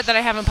essay about it that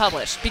I haven't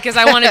published because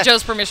I wanted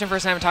Joe's permission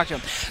first time I talked to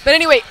him. But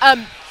anyway,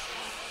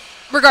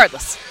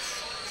 regardless.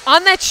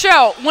 On that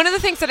show, one of the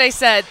things that I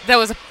said that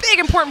was a big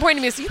important point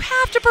to me is you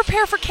have to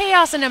prepare for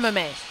chaos in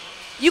MMA.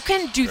 You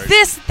can do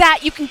this, that,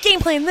 you can game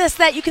plan this,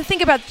 that, you can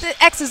think about the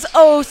X's,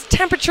 O's,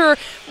 temperature,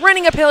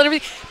 running uphill and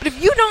everything. But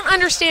if you don't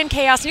understand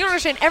chaos and you don't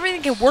understand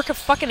everything can work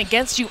fucking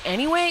against you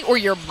anyway, or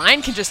your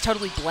mind can just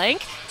totally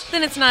blank,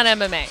 then it's not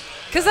MMA.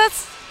 Because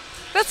that's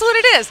what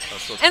it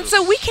is.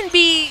 So we can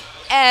be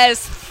as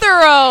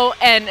thorough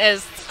and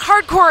as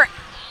hardcore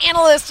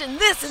analysts and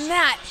this and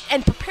that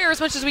and prepare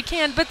as much as we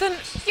can, but then,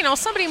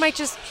 somebody might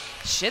just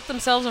shit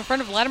themselves in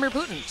front of Vladimir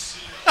Putin.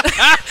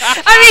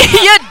 I mean,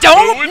 you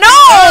don't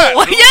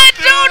know. You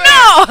don't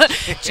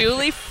know.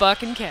 Julie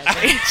fucking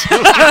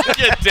Kedzie.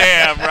 You're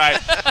damn right.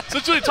 So,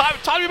 Julie,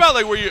 talk to me about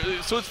like where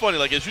you. So it's funny,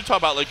 like as you talk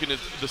about like in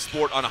the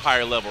sport on a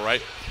higher level,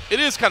 right? It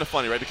is kind of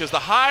funny, right? Because the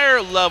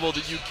higher level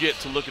that you get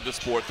to look at the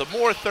sport, the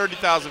more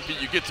 30,000 feet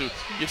you get to,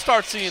 you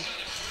start seeing,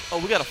 oh,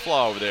 we got a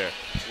flaw over there.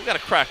 We got a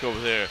crack over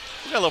there.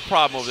 We got a little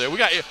problem over there. We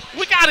got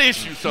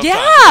issues sometimes.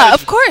 Yeah,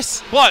 of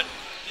course. But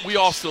we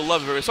all still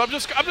love it. So I'm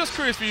just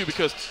curious for you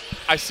because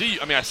I see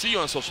you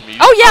on social media.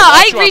 Oh yeah,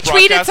 I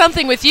retweeted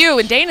something with you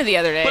and Dana the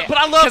other day. But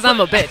I love because I'm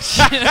a bitch.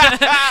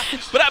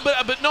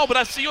 but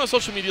I see you on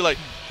social media. Like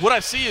what I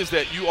see is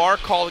that you are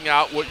calling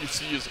out what you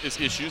see as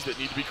issues that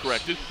need to be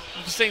corrected.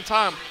 At the same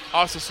time, I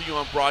also see you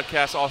on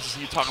broadcast. I also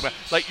see you talking about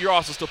like you're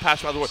also still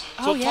passionate about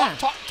the word.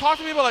 So talk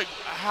to me about like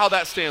how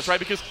that stands, right?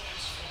 Because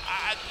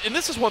and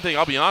this is one thing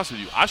I'll be honest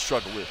with you, I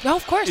struggle with. No,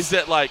 of course. Is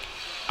that like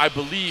I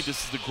believe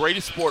this is the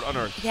greatest sport on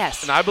earth.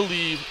 Yes. And I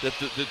believe that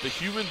the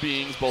human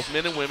beings, both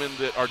men and women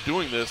that are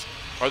doing this,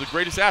 are the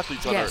greatest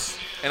athletes on earth.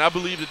 And I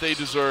believe that they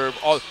deserve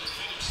all.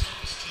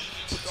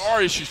 But there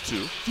are issues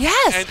too.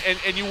 Yes.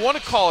 And you want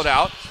to call it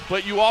out,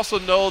 but you also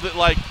know that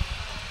like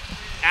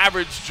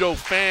average Joe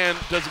fan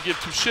doesn't give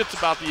two shits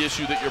about the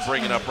issue that you're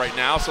bringing up right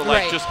now. So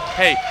like just,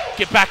 hey,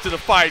 get back to the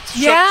fights.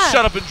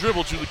 Shut up and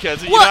dribble, Julie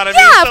Kedzie. You know what I mean?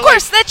 Yeah, so of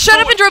course. That shut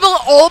up and dribble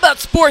all about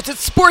sports.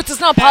 It's sports. It's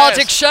not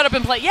politics. Shut up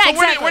and play. Yeah, so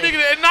exactly. Where do you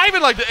get, and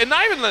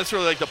not even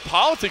necessarily like the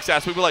politics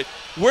aspect, but like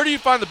where do you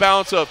find the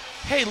balance of,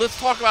 hey, let's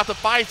talk about the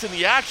fights and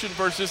the action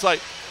versus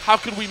like how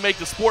could we make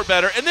the sport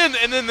better? And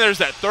then there's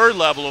that third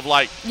level of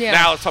like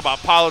now let's talk about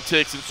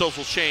politics and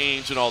social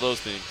change and all those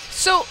things.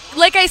 So,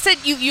 like I said,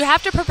 you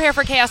have to prepare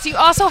for chaos. You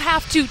also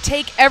have to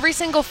take every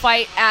single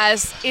fight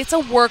as it's a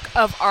work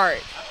of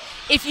art.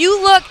 If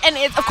you look, and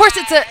of course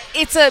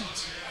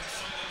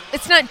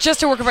it's not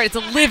just a work of art. It's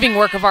a living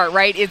work of art,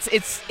 right?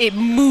 It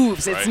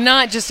moves. It's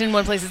not just in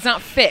one place. It's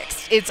not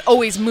fixed. It's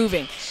always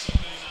moving.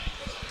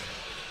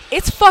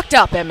 It's fucked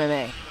up,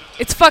 MMA.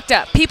 It's fucked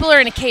up. People are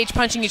in a cage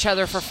punching each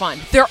other for fun.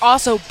 They're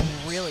also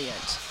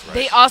brilliant.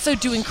 They also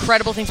do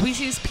incredible things. We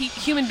see these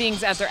human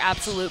beings at their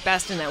absolute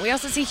best in that. We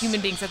also see human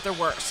beings at their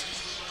worst.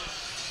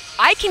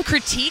 I can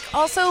critique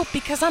also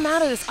because I'm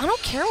out of this. I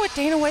don't care what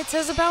Dana White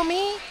says about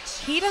me.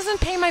 He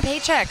doesn't pay my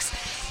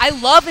paychecks. I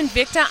love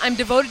Invicta. I'm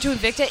devoted to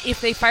Invicta.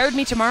 If they fired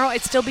me tomorrow,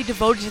 I'd still be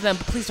devoted to them.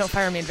 But please don't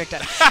fire me,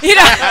 Invicta. You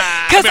know,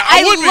 because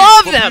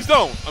I love them. Please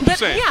don't. I'm just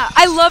saying. Yeah,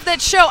 I love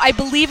that show. I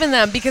believe in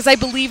them because I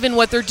believe in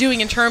what they're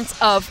doing in terms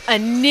of a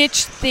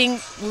niche thing,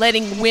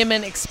 letting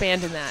women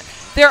expand in that.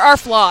 There are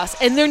flaws,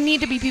 and there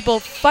need to be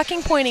people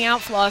fucking pointing out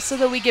flaws so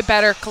that we get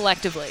better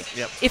collectively.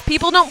 Yep. If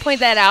people don't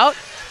point that out,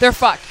 they're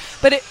fucked.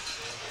 But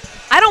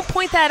I don't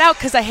point that out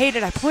because I hate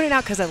it. I point it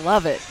out because I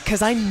love it,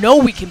 because I know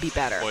we can be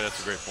better. Boy, that's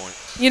a great point.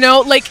 You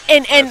know, like,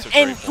 and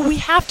we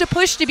have to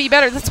push to be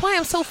better. That's why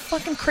I'm so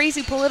fucking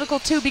crazy political,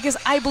 too, because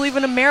I believe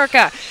in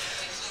America.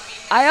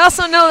 I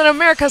also know that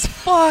America's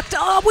fucked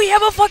up. We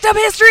have a fucked up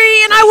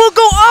history, and I will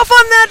go off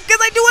on that because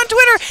I do on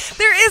Twitter.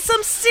 There is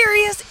some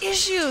serious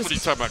issues. What are you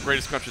talking about?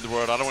 Greatest country in the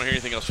world. I don't want to hear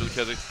anything else, Julie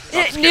Kedzie.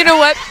 You know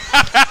what?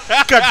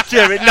 God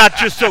damn it, not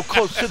just so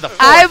close to the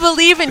front. I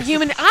believe in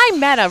human. I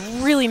met a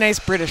really nice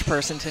British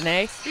person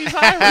today.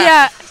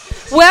 Yeah.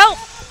 Well,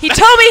 he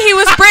told me he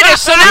was British,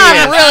 so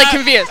now I'm really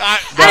confused. I'm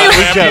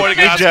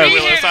just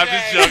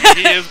joking.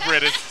 He is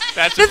British.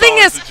 That's the thing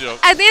is, a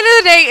joke. at the end of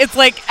the day, it's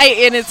like,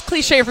 and it's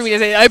cliche for me to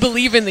say, I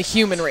believe in the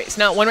human race,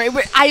 not one race.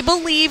 I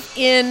believe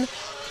in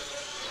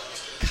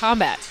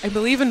combat. I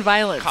believe in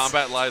violence.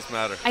 Combat lives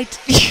matter.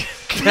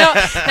 Now,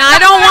 I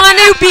don't want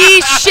to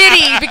be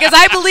shitty because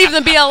I believe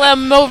in the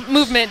BLM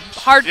movement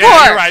hardcore.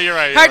 Yeah, you're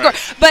right. Hardcore.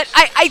 Right. But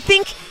I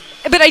think,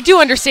 but I do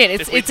understand.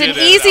 It's an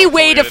easy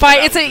way to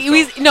fight. It's an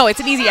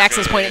easy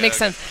access point. It makes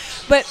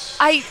sense. But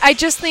I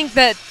just think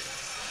that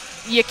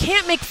you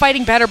can't make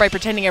fighting better by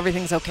pretending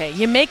everything's okay.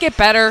 You make it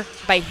better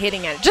by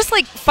hitting at it. Just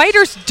like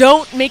fighters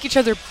don't make each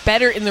other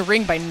better in the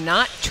ring by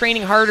not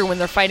training harder when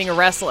they're fighting a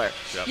wrestler.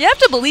 Yep. You have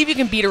to believe you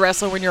can beat a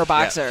wrestler when you're a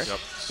boxer. Yep.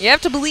 You have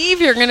to believe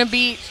you're going to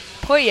beat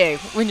Poirier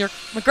when you're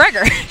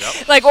McGregor.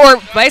 Yep. Or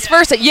vice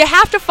versa. You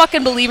have to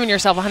fucking believe in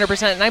yourself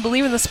 100%, and I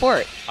believe in the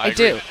sport. I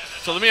do.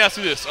 So let me ask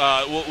you this.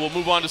 We'll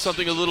move on to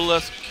something a little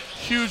less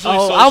hugely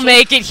social. I'll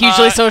make it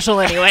hugely social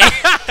anyway.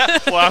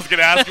 Well, I was going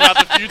to ask about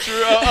the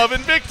future of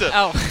Invicta.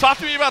 Talk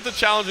to me about the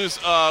challenges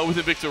with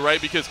Invicta,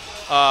 right? Because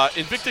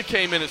Invicta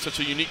came in at such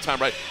a unique time,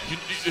 right?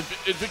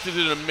 Invicta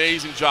did an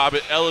amazing job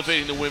at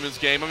elevating the women's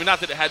game. I mean, not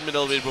that it hadn't been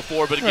elevated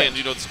before, but again,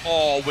 it's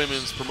all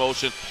women's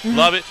promotion. Mm-hmm.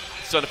 Love it.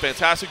 It's done a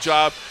fantastic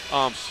job.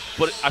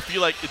 But I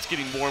feel like it's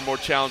getting more and more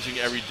challenging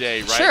every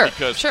day, right?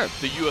 Because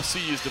the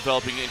UFC is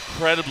developing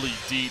incredibly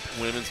deep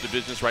women's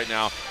divisions right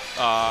now.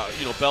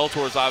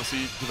 Bellator is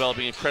obviously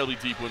developing incredibly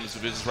deep women's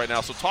divisions right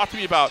now. So talk to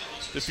me about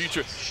the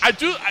future. I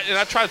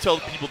try to tell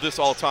people this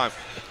all the time.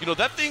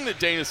 That thing that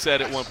Dana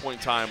said at one point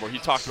in time where he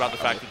talked about the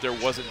fact that there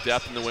wasn't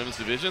depth in the women's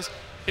divisions,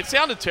 it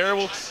sounded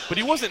terrible, but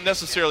he wasn't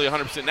necessarily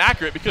 100%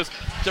 accurate because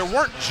there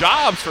weren't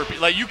jobs for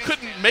people. Like, you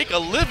couldn't make a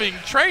living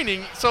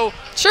training, so...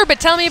 Sure, but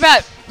tell me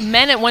about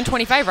men at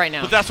 125 right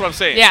now. But that's what I'm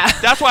saying. Yeah.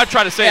 That's what I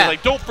try to say.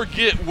 Like, don't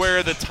forget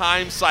where the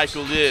time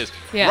cycle is.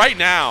 Yeah. Right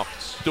now,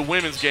 the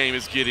women's game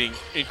is getting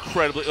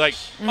incredibly... Like,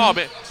 oh,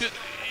 man,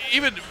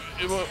 even...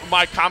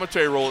 my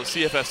commentary role at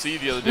CFSC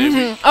the other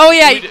day.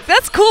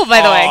 That's cool,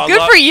 by the way.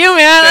 Good for you,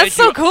 man. That's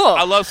so cool.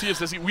 I love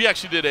CFSC. We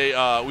actually did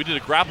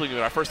a grappling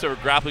event, our first ever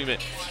grappling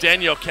event.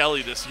 Danielle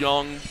Kelly, this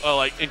young,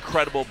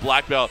 incredible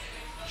black belt,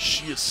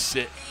 she is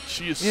sick.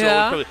 She is so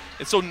incredible.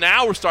 And so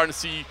now we're starting to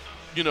see,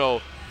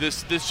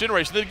 this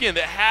generation that again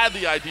that had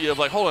the idea of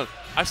like, hold on,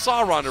 I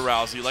saw Ronda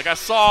Rousey, like I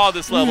saw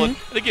this level, and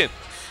again,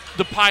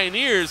 the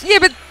pioneers. Yeah,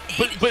 but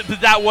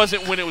that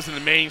wasn't when it was in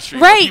the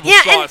mainstream. Right, people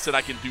saw it and said,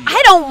 I can do that.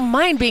 I don't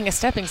mind being a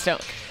stepping stone.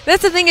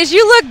 That's the thing is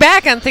you look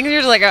back on things and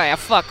you're just like, oh, yeah,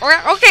 fuck.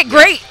 Okay,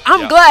 great.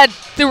 I'm glad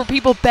there were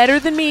people better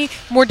than me,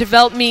 more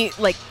developed me,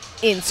 like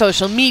in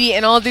social media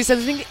and all of these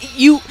other things.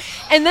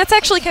 And that's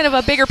actually kind of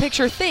a bigger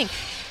picture thing.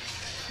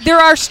 There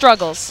are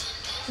struggles.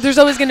 There's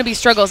always going to be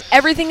struggles.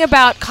 Everything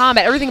about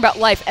combat, everything about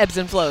life ebbs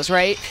and flows,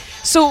 right?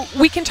 So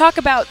we can talk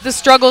about the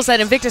struggles that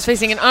Invicta's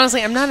facing, and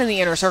honestly, I'm not in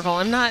the inner circle.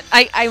 I'm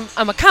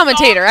a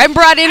commentator. I'm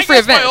brought in for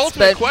events. My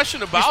ultimate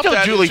question about you're still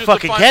that Julie is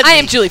fucking Kedzie. I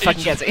am Julie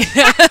fucking Kedzie.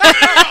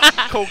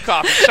 Cold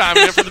coffee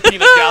chiming in from the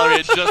peanut gallery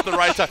at just the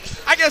right time.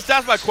 I guess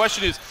that's my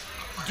question is,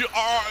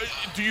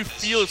 do you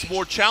feel it's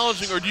more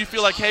challenging, or do you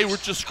feel like, hey, we're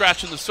just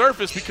scratching the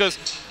surface? Because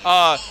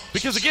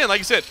again, like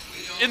you said,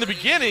 in the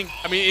beginning,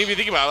 I mean, if you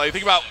think about it,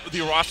 think about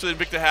the roster that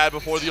Invicta had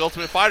before the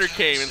Ultimate Fighter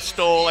came and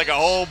stole like a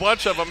whole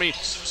bunch of them. I mean,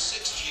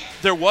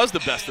 there was the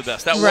best of the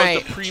best. That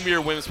was the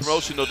premier women's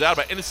promotion, no doubt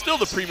about it. And it's still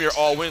the premier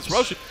all-women's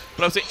promotion.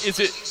 But I'm saying,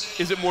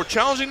 is it more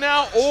challenging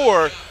now,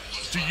 or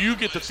do you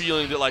get the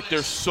feeling that, like,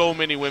 there's so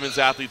many women's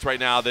athletes right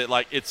now that,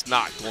 like, it's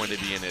not going to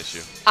be an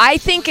issue? I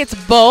think it's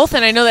both,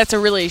 and I know that's a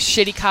really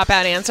shitty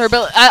cop-out answer,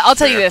 but I'll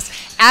tell you this.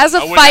 As a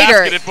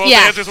fighter, ask it if both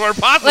answers were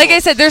possible. Like I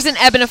said, there's an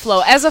ebb and a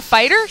flow. As a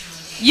fighter,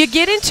 you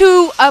get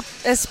into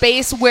a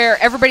space where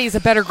everybody is a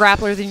better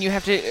grappler than you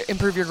have to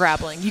improve your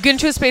grappling. You get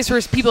into a space where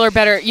people are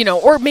better,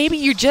 or maybe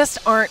you just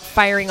aren't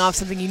firing off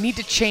something. You need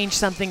to change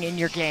something in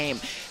your game.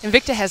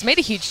 Invicta has made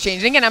a huge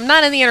change. And again, I'm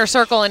not in the inner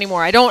circle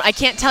anymore. I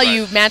can't tell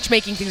you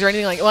matchmaking things or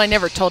anything like. Well, I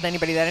never told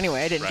anybody that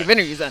anyway. I didn't give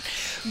interviews then.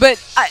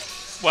 But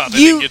well, they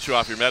didn't get you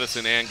off your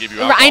medicine and give you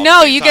alcohol. I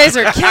know you guys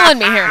are killing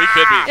me here. We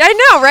could be.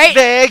 I know, right?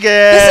 Vegas.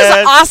 This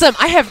is awesome.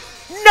 I have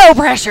no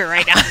pressure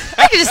right now.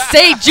 I can just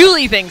say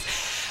Julie things.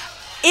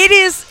 It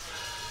is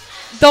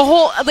the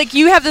whole, like,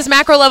 you have this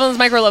macro level and this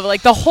micro level,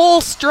 like the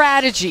whole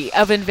strategy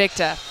of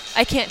Invicta.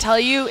 I can't tell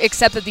you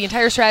except that the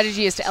entire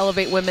strategy is to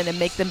elevate women and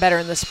make them better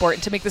in the sport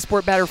and to make the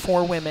sport better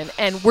for women.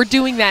 And we're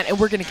doing that, and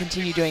we're going to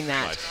continue doing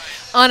that. Right.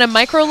 On a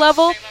micro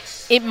level,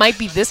 it might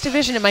be this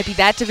division, it might be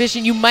that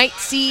division. You might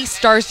see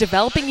stars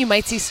developing, you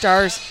might see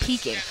stars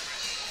peaking.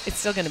 It's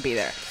still going to be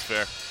there.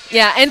 Fair.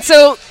 Yeah, and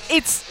so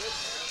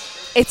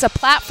it's a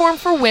platform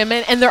for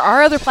women, and there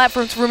are other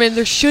platforms for women.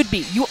 There should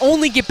be. You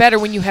only get better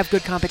when you have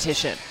good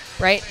competition,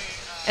 right?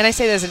 And I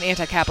say that as an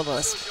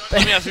anti-capitalist.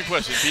 Let me ask you a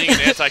question. Being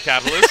an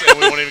anti-capitalist, and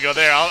we won't even go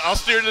there, I'll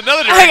steer in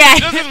another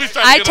direction. Okay.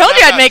 I told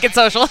you I'd make it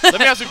social. Let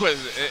me ask you a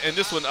question. And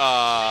this one,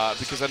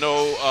 because I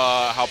know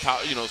how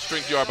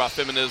strict you are about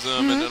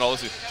feminism and all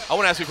this. I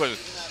want to ask you a question.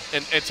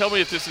 And tell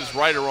me if this is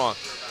right or wrong.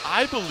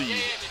 I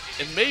believe,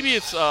 and maybe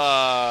it's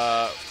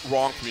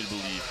wrong for me to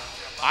believe,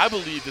 I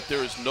believe that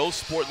there is no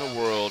sport in the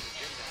world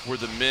where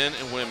the men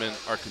and women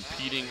are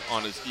competing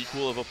on as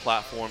equal of a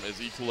platform,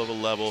 as equal of a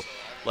level,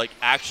 like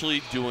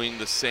actually doing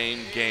the same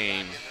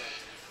game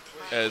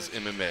as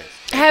MMA.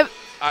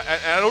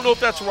 I don't know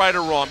if that's right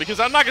or wrong, because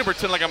I'm not going to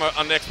pretend like I'm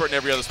an expert in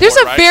every other sport.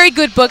 There's a very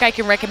good book I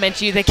can recommend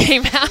to you that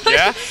came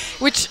out,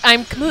 which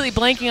I'm completely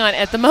blanking on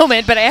at the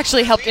moment, but I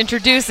actually helped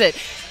introduce it.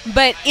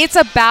 But it's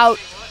about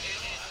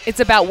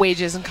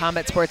wages in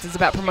combat sports. It's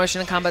about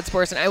promotion in combat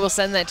sports, and I will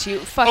send that to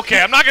you. Okay,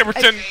 I'm not going to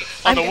pretend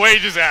on the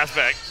wages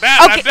aspect.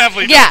 I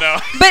definitely don't know.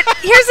 But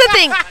here's the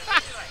thing.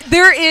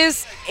 There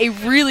is a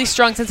really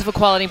strong sense of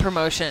equality in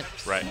promotion.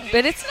 Right.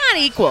 But it's not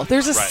equal.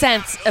 There's a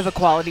sense of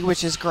equality,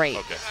 which is great.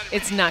 Okay.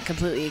 It's not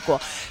completely equal.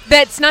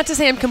 That's not to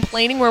say I'm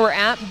complaining where we're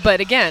at,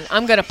 but again,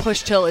 I'm going to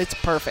push till it's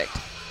perfect.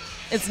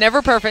 It's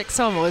never perfect,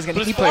 so I'm always going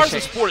to keep pushing. But as far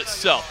as the sport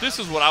itself, this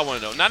is what I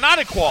want to know. Now, not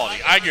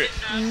equality. I agree.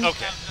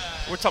 Okay.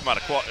 We're talking about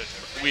equality.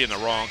 We in the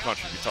wrong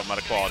country to be talking about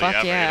equality.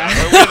 Fuck yeah.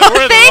 Thank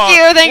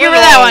you for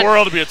that one.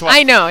 World to be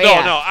I know,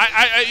 yeah. No,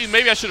 I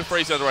maybe I should have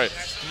phrased that right.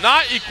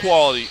 Not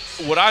equality.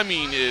 What I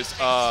mean is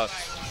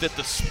that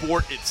the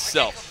sport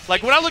itself.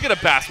 Like when I look at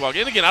a basketball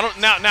game, and again, I don't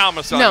now I'm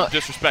gonna sound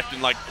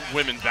disrespecting like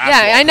women's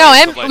basketball. Yeah, I know.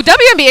 And like,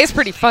 WNBA is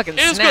pretty fucking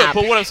It is good,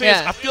 but what I'm saying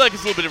is I feel like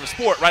it's a little bit different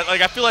sport, right?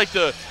 Like I feel like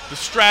the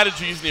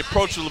strategies and the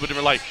approach is a little bit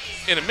different. Like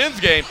in a men's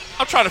game,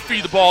 I'm trying to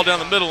feed the ball down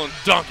the middle and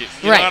dunk it.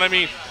 You know what I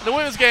mean? In the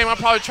women's game, I'm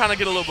probably trying to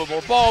get a little bit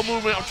more ball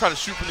movement. I'm trying to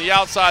shoot from the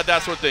outside,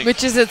 that sort of thing.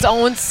 Which is its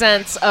own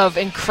sense of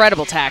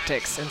incredible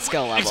tactics and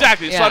skill level.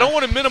 Exactly. Yeah. So I don't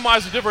want to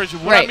minimize the difference.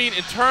 What I mean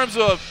in terms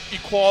of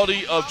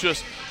equality of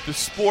just the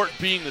sport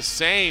being the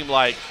same,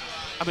 like,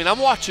 I mean, I'm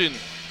watching,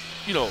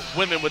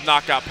 women with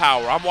knockout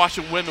power. I'm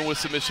watching women with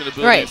submission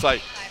ability. Right. It's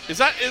like,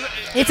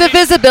 it's a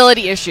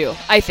visibility issue,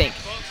 I think.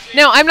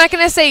 Now, I'm not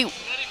going to say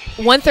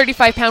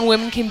 135-pound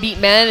women can beat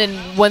men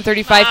and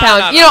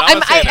 135-pound.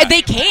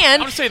 They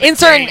can. In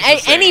certain,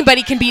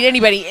 anybody can beat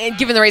anybody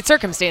given the right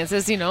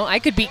circumstances. I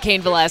could beat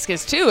Cain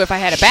Velasquez too if I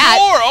had a bat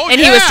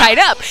and he was tied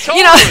up.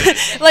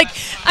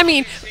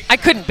 Totally. I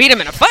couldn't beat him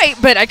in a fight,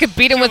 but I could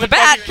beat him with a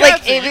bat.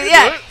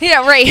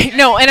 Right.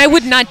 No, and I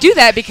would not do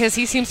that because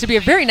he seems to be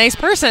a very nice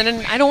person,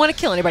 and I don't want to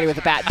kill anybody with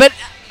a bat. But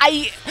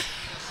I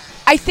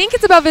think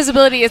it's about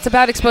visibility. It's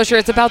about exposure.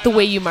 It's about the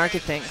way you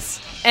market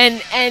things.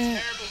 And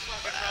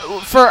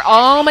for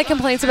all my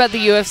complaints about the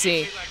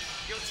UFC,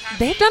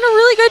 they've done a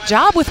really good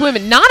job with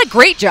women. Not a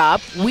great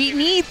job. We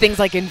need things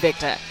like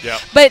Invicta. Yeah.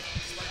 But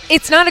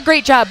it's not a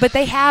great job. But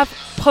they have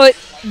put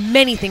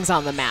many things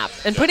on the map.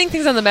 And putting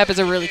things on the map is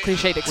a really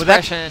cliched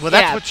expression.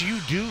 That's what you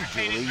do,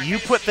 Julie. You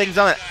put things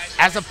on it.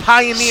 As a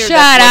pioneer, Shut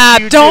that's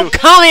what up. Don't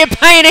call me a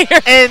pioneer.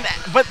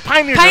 But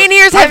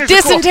pioneers have are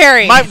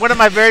dysentery. Cool. One of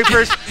my very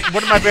first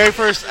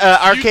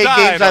arcade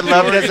games I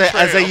loved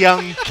as a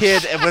young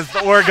kid was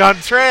the Oregon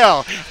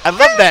Trail. I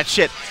love that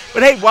shit.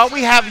 But hey, while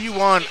we have you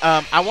on,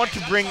 I want to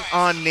bring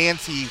on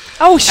Nancy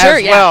as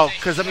well,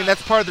 because I mean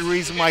that's part of the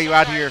reason why you're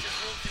out here.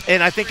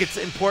 And I think it's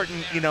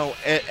important,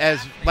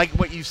 as like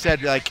what you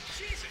said, like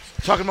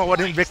talking about what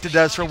Invicta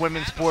does for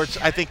women's sports.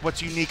 I think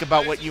what's unique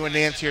about what you and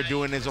Nancy are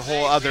doing is a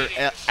whole other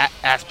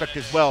aspect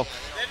as well.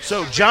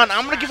 So, John,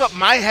 I'm going to give up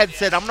my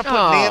headset. I'm going to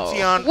put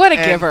Nancy on. What a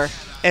giver.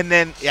 And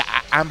then,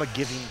 I'm a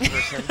giving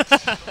person.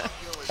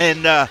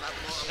 And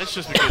it's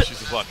just because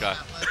she's a Buckeye.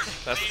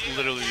 That's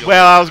literally the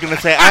I was going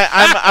to say,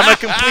 I'm a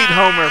complete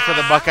homer for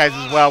the Buckeyes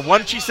as well.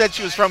 Once she said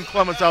she was from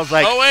Clements, I was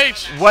like,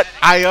 what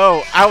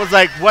I was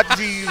like, what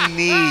do you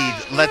need?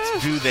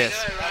 Let's do this.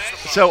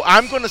 So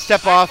I'm going to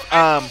step off.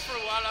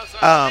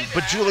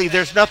 But Julie,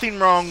 there's nothing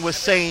wrong with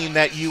saying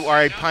that you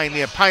are a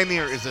pioneer.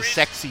 Pioneer is a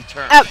sexy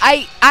term.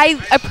 I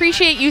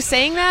appreciate you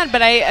saying that,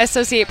 but I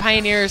associate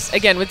pioneers,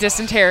 again, with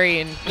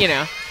dysentery and,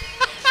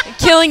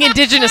 killing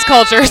indigenous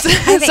cultures.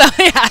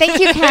 Thank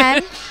you,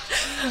 Ken.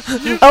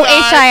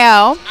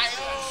 OHIO.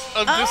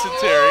 Of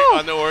dysentery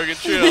on the Oregon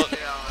Trail.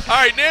 All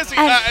right, Nancy,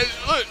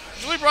 look,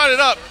 Julie brought it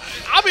up.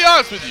 I'll be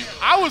honest with you.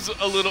 I was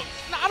a little,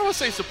 I don't want to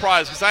say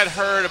surprised, because I'd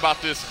heard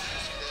about this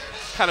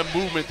kind of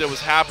movement that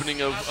was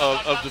happening of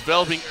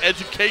developing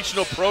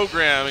educational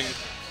programming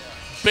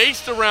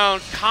based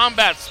around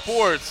combat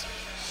sports.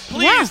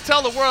 Please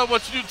tell the world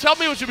what you do. Tell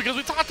me what you do, because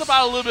we talked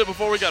about it a little bit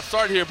before we got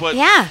started here, but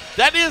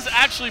that is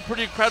actually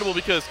pretty incredible,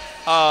 because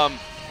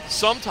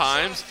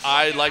sometimes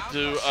I like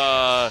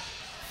to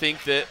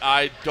think that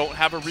I don't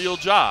have a real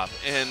job,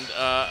 and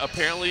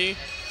apparently,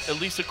 at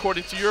least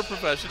according to your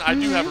profession, I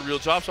do have a real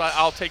job, so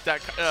I'll take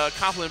that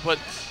compliment. But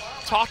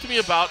talk to me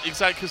about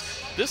exactly,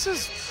 because this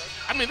is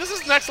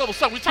next level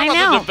stuff. We talk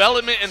about the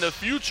development and the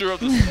future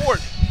of the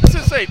sport. This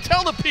is insane.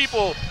 Tell the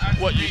people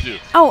what you do.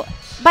 Oh,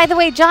 by the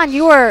way, John,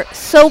 you are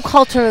so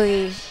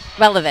culturally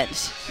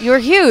relevant. You're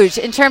huge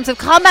in terms of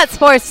combat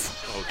sports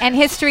and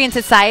history and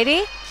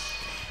society.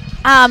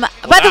 By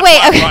the way,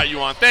 I brought you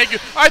on. Thank you.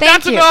 All right,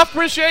 that's enough.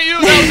 Appreciate you.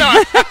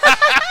 No.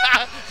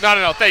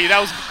 No. Thank you. That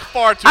was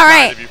far too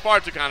kind of you. Far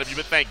too kind of you,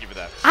 but thank you for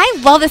that. I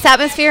love this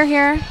atmosphere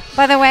here,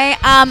 by the way.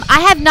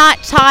 I have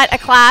not taught a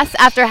class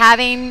after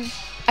having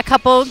a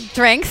couple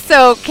drinks,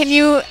 so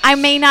I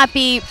may not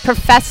be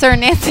Professor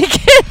Nancy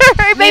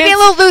Kidder, maybe a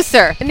little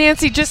looser.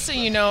 Nancy, just so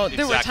you know,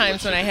 there were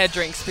times when I had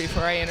drinks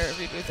before I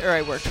interviewed with, or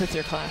I worked with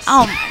your class.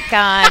 Oh my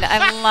God,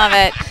 I love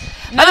it.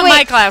 Not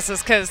my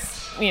classes, because,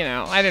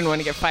 I didn't want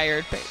to get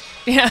fired, but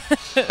yeah.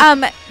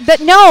 But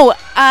no,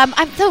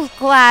 I'm so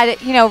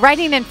glad,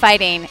 writing and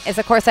fighting is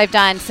a course I've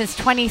done since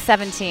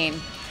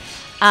 2017.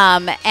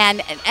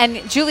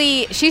 And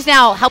Julie, she's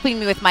now helping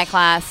me with my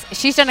class.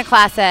 She's done a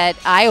class at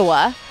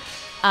Iowa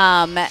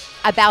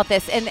about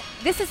this. And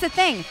this is the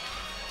thing.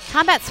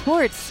 Combat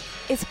sports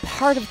is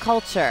part of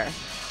culture.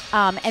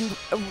 And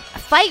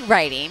fight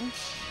writing,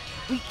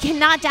 we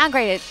cannot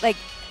downgrade it. Like,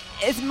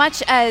 as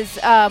much as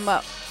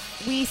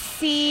we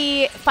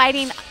see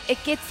fighting,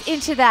 it gets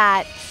into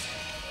that,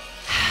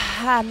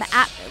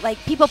 like,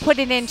 people put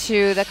it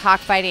into the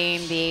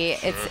cockfighting,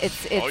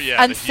 it's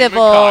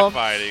uncivil. The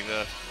cockfighting,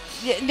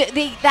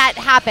 that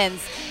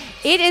happens.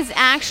 It has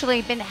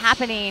actually been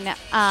happening.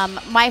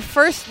 My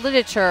first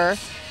literature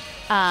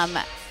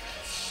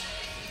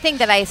thing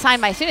that I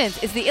assign my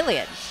students is the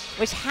Iliad,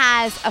 which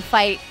has a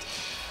fight.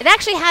 It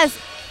actually has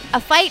a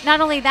fight. Not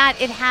only that,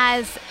 it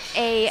has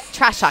a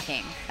trash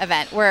talking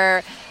event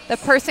where the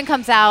person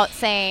comes out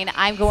saying,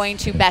 "I'm going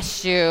to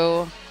best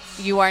you.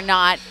 You are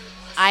not.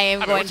 I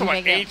am going to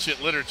make it."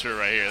 Ancient literature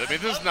right here.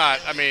 This is not.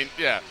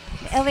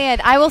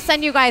 Iliad. I will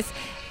send you guys.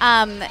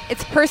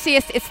 It's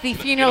Perseus. It's the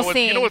funeral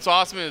scene. You know what's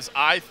awesome is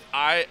I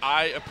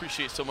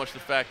appreciate so much the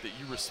fact that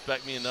you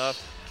respect me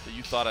enough that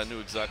you thought I knew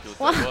exactly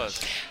what that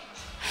was.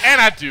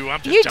 And I do.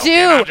 I'm just joking.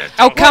 You do.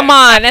 Oh, come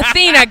on.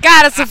 Athena,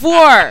 goddess of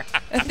war.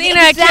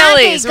 Athena,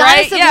 Achilles,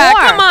 right? Yeah,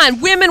 come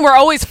on. Women were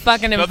always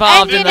fucking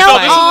involved in the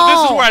fight.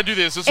 This is where I do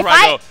this. This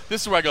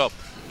is where I go.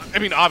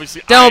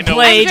 Obviously, don't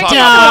play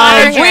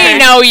dumb. We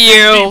know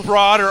you. The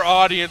broader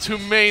audience who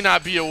may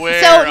not be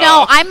aware. So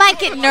no, I might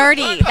get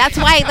nerdy. That's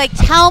why,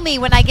 tell me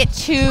when I get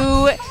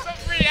too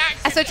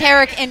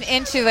esoteric and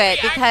into it,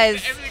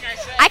 because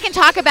I can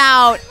talk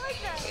about.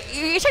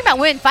 You're talking about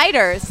women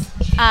fighters.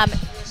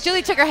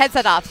 Julie took her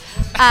headset off.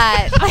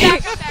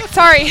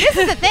 Sorry. This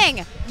is the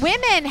thing.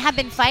 Women have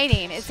been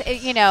fighting.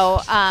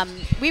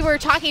 We were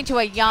talking to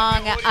a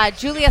young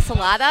Julia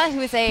Salata, who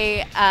is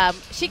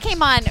she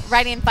came on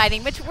Writing and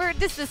Fighting, which we're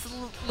this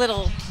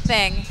little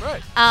thing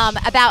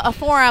about a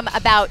forum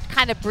about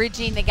kind of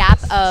bridging the gap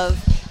of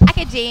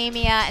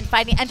academia and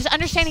fighting and just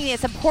understanding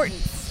its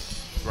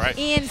importance Right.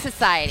 in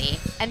society.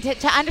 And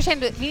to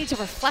understand that we need to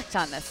reflect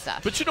on this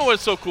stuff. But you know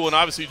what's so cool, and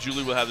obviously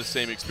Julie will have the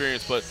same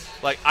experience, but,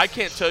 like, I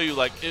can't tell you,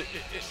 like,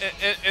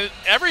 and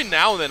every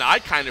now and then I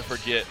kind of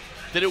forget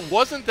that it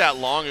wasn't that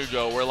long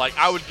ago where, like,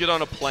 I would get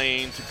on a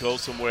plane to go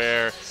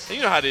somewhere, and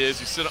you know how it is,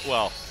 you sit,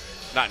 well,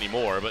 not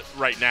anymore, but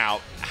right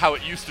now, how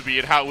it used to be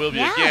and how it will be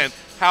again,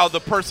 how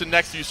the person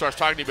next to you starts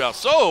talking to you about,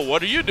 so,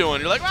 what are you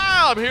doing? You're like,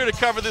 well, I'm here to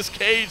cover this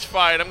cage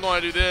fight. I'm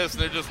going to do this.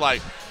 And they're just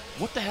like,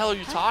 what the hell are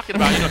you talking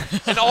about? You know?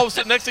 And all of a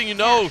sudden, next thing you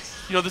know,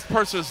 this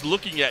person is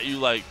looking at you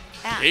like,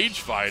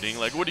 cage fighting?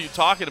 Like, what are you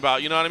talking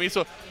about? You know what I mean?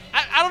 So,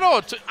 I don't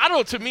know. I don't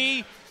know. To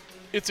me,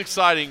 it's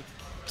exciting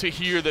to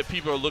hear that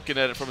people are looking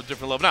at it from a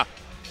different level. Now,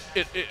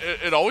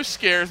 it always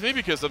scares me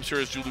because I'm sure,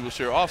 as Julie will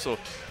share also,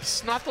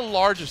 it's not the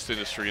largest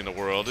industry in the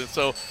world. And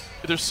so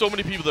there's so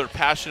many people that are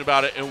passionate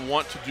about it and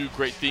want to do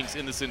great things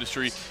in this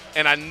industry.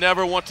 And I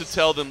never want to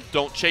tell them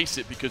don't chase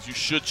it, because you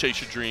should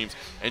chase your dreams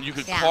and you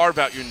can carve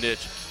out your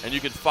niche and you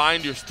can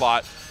find your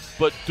spot.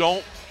 But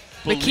don't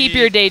But keep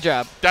your day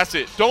job. That's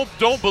it.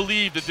 Don't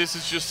believe that this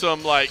is just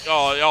some like,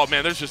 oh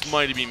man, there's just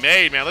money to be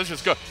made, man. Let's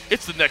just go.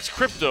 It's the next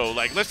crypto.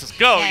 Like, let's just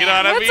go. You know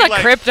what I mean? What's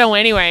a crypto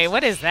anyway?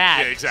 What is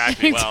that? Yeah,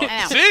 exactly. Well,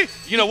 see,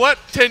 you know what?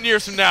 10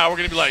 years from now, we're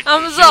gonna be like,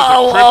 I'm she's a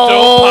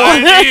crypto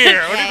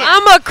pioneer.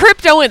 I'm a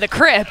crypto in the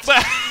crypt.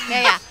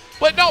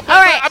 But no, but,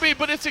 right. I mean,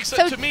 but it's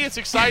to me, it's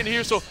exciting to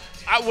hear. So,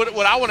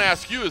 what I want to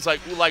ask you is like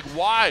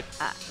why?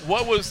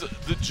 What was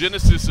the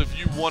genesis of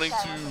you wanting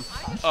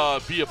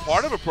to be a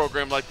part of a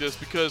program like this?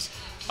 Because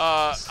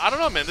I don't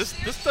know, man. This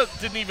stuff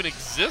didn't even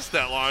exist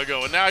that long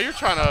ago, and now you're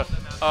trying to.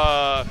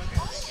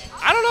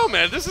 I don't know,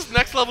 man. This is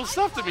next level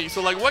stuff to me.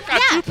 So, like, what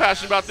got you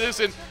passionate about this?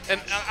 And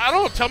I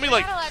don't know. Tell me,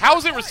 like, how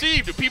was it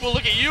received? Do people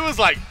look at you as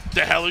like,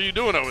 the hell are you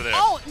doing over there?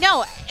 Oh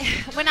no!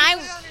 When I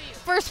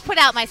first put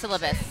out my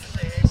syllabus,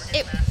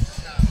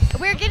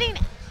 we're getting.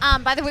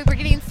 By the way, we're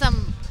getting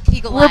some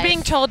eagle eyes. We're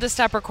being told to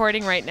stop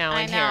recording right now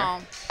I in know.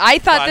 here. I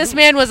thought this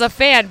man was a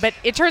fan, but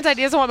it turns out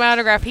he doesn't want my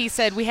autograph. He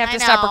said we have to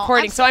stop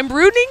recording, so I'm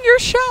ruining your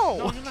show.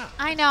 No, you're not.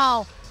 I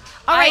know.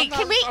 All right,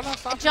 can we,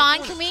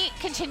 John? Can we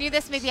continue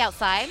this maybe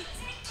outside?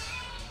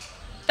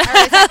 Or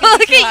is that gonna be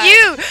Look too at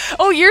hard? you.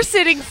 Oh, you're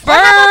sitting firm.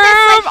 What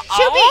about this, like,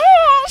 should we-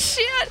 Oh,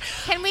 shit.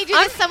 Can we do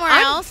this somewhere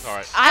else? All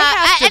right. I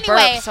have to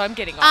anyway, burp, so I'm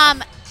getting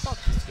off.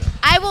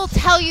 I will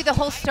tell you the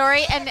whole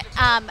story. And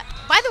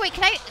by the way,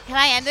 can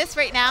I end this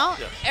right now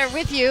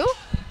with you?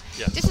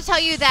 Yeah. Just to tell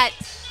you that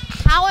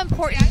how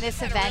important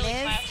this event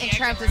is in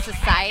terms of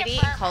society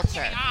and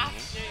culture.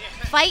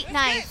 Fight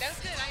nights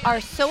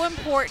are so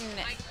important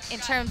in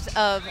terms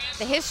of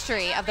the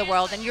history of the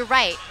world. And you're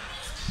right.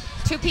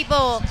 Two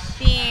people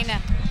being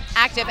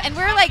active, and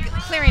we're like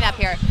clearing up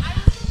here.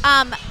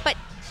 But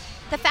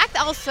the fact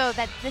also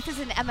that this is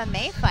an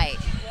MMA fight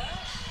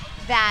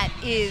that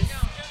is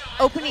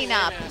opening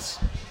up Las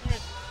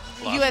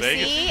UFC.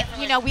 Vegas.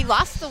 You know, we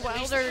lost the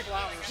Wilder,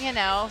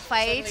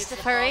 fight to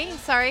Curry.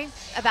 Sorry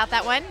about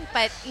that one,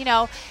 but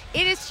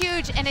it is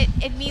huge, and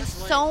it means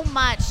so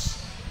much.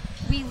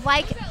 We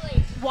like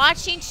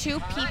watching two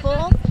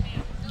people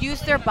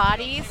use their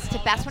bodies to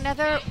best one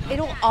another.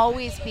 It'll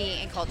always be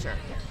in culture.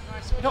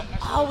 It'll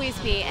always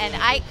be, and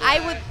I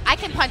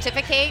can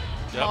pontificate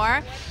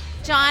more.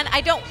 John, I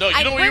don't. No,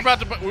 you know what you're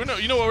about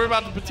to. You know what we're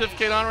about to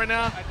pontificate on right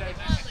now?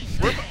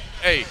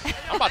 Hey,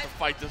 I'm about to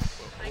fight this.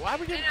 Why are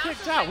we getting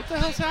kicked out? What the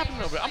hell's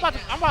happening over here? I'm about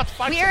to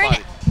fight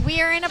somebody.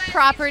 We are in a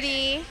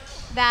property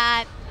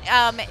that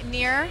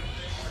near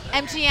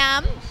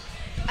MGM.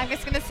 I'm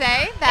just gonna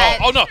say that.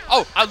 Oh no!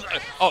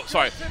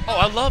 Sorry. Oh,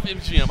 I love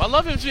MGM. I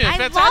love MGM. I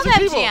Fantastic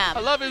love people. MGM. I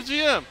love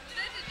MGM.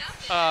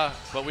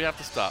 But we have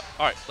to stop.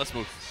 All right, let's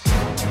move.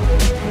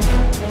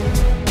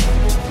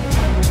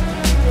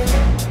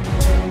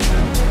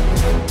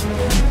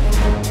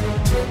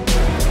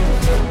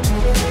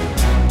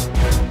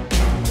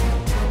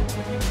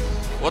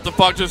 What the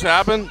fuck just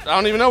happened? I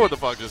don't even know what the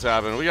fuck just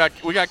happened. We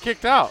got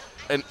kicked out,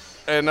 and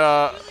I'm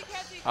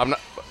not.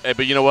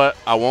 But you know what?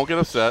 I won't get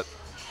upset.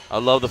 I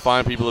love the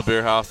fine people of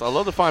Beer House. I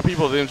love the fine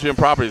people of the MGM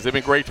Properties. They've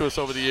been great to us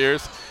over the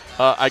years.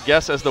 I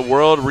guess as the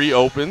world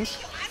reopens,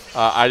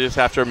 I just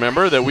have to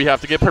remember that we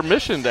have to get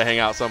permission to hang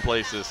out some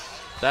places.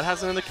 That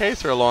hasn't been the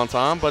case for a long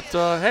time, but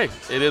hey,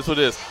 it is what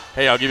it is.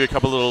 Hey, I'll give you a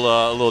couple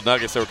little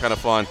nuggets that were kind of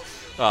fun.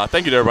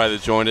 Thank you to everybody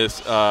that joined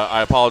us.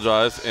 I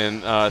apologize,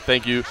 and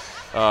thank you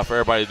for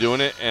everybody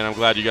doing it, and I'm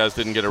glad you guys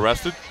didn't get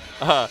arrested.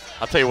 I'll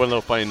tell you one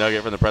little funny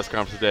nugget from the press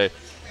conference today.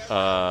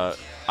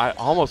 I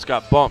almost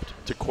got bumped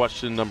to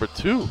question number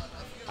 2.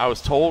 I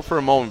was told for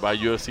a moment by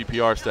UFC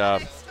PR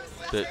staff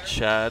that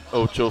Chad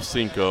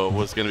Ochocinco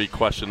was going to be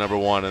question number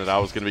 1 and that I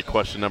was going to be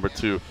question number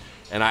 2.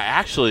 And I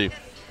actually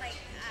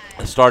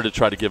started to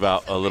try to give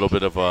out a little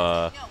bit of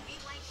an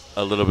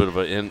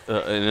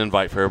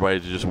invite for everybody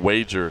to just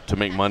wager to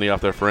make money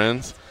off their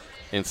friends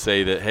and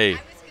say that, hey,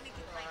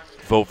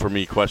 vote for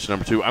me, question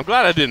number 2. I'm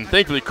glad I didn't.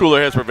 Thankfully,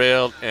 cooler heads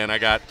prevailed, and I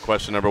got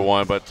question number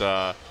 1. But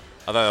I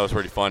thought that was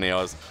pretty funny.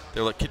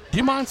 They're like, do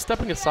you mind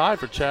stepping aside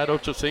for Chad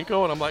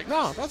Ochocinco? And I'm like,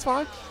 no, that's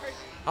fine.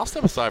 I'll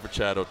step aside for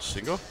Chad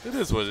Ochocinco. It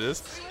is what it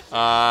is.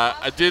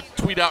 I did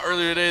tweet out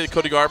earlier today that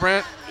Cody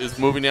Garbrandt is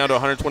moving down to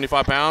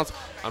 125 pounds.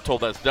 I'm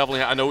told that's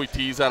definitely – I know we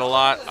tease that a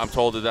lot. I'm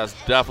told that that's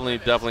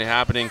definitely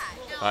happening.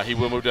 He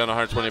will move down to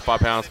 125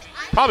 pounds.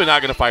 Probably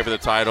not going to fight for the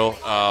title.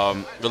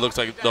 It looks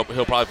like he'll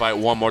probably fight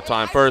one more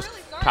time first.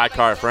 Kai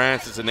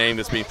Kara-France is a name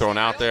that's being thrown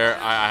out there.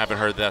 I haven't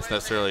heard that's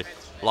necessarily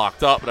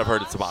locked up, but I've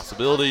heard it's a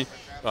possibility.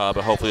 But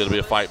hopefully it'll be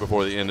a fight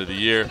before the end of the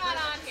year.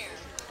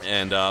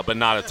 And but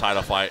not a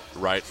title fight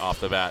right off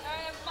the bat.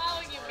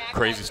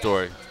 Crazy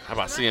story. How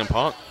about CM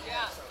Punk?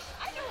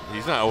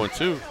 He's not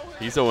 0-2.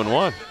 He's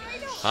 0-1.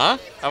 Huh?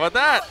 How about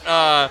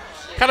that?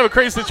 Kind of a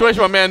crazy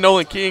situation. My man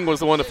Nolan King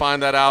was the one to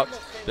find that out,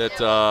 that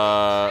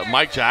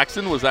Mike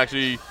Jackson was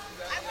actually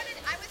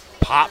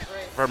popped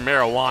for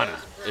marijuana,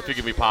 if it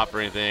can be popped for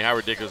anything. How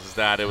ridiculous is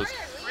that? It was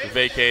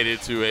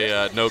vacated to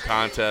a no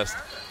contest.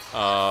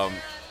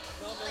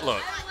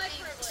 Look.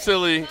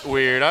 Silly,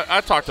 weird.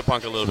 I talked to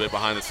Punk a little bit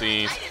behind the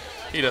scenes.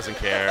 He doesn't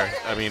care.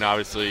 I mean,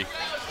 obviously,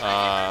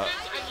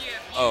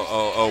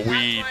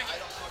 weed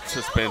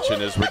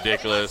suspension is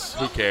ridiculous.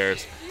 Who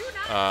cares?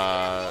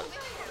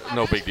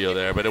 No big deal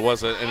there. But it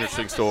was an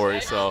interesting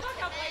story. So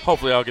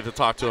hopefully I'll get to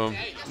talk to him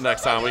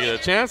next time we get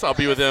a chance. I'll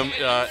be with him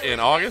in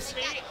August.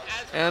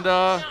 And,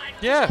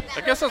 yeah,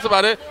 I guess that's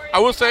about it. I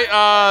will say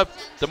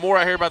the more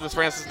I hear about this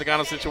Francis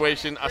Ngannou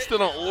situation, I still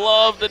don't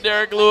love the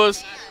Derek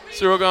Lewis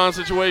Cyril Gane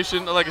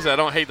situation. Like I said, I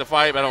don't hate the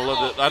fight. I don't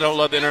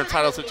love the interim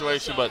title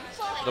situation. But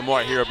the more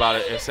I hear about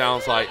it, it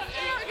sounds like,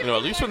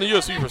 at least from the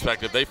UFC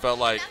perspective, they felt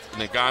like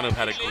Ngannou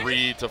had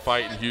agreed to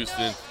fight in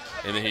Houston,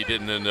 and then he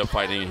didn't end up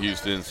fighting in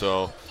Houston.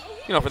 So,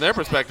 from their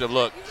perspective,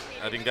 look,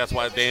 I think that's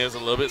why Dana's a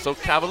little bit so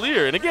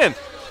cavalier. And again,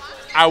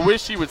 I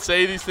wish he would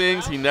say these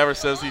things. He never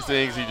says these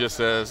things. He just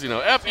says,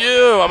 F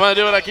you, I'm going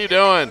to do what I keep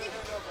doing.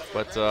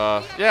 But,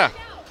 yeah.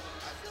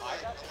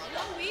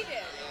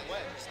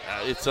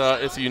 It's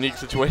a unique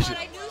situation.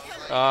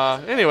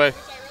 Anyway,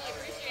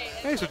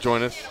 thanks for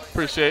joining us.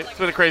 Appreciate it. It's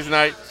been a crazy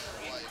night.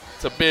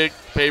 It's a big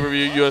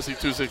pay-per-view, UFC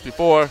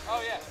 264.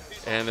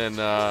 And then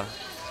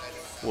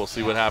we'll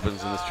see what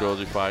happens in this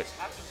trilogy fight.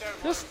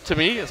 Just, to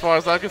me, as far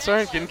as I'm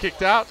concerned, getting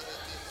kicked out,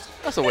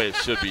 that's the way it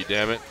should be,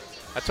 damn it.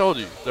 I told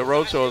you, the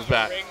road show is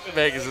back.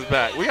 Vegas is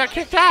back. We got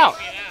kicked out.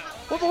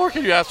 What more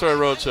can you ask for a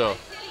road show?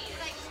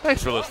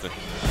 Thanks for listening.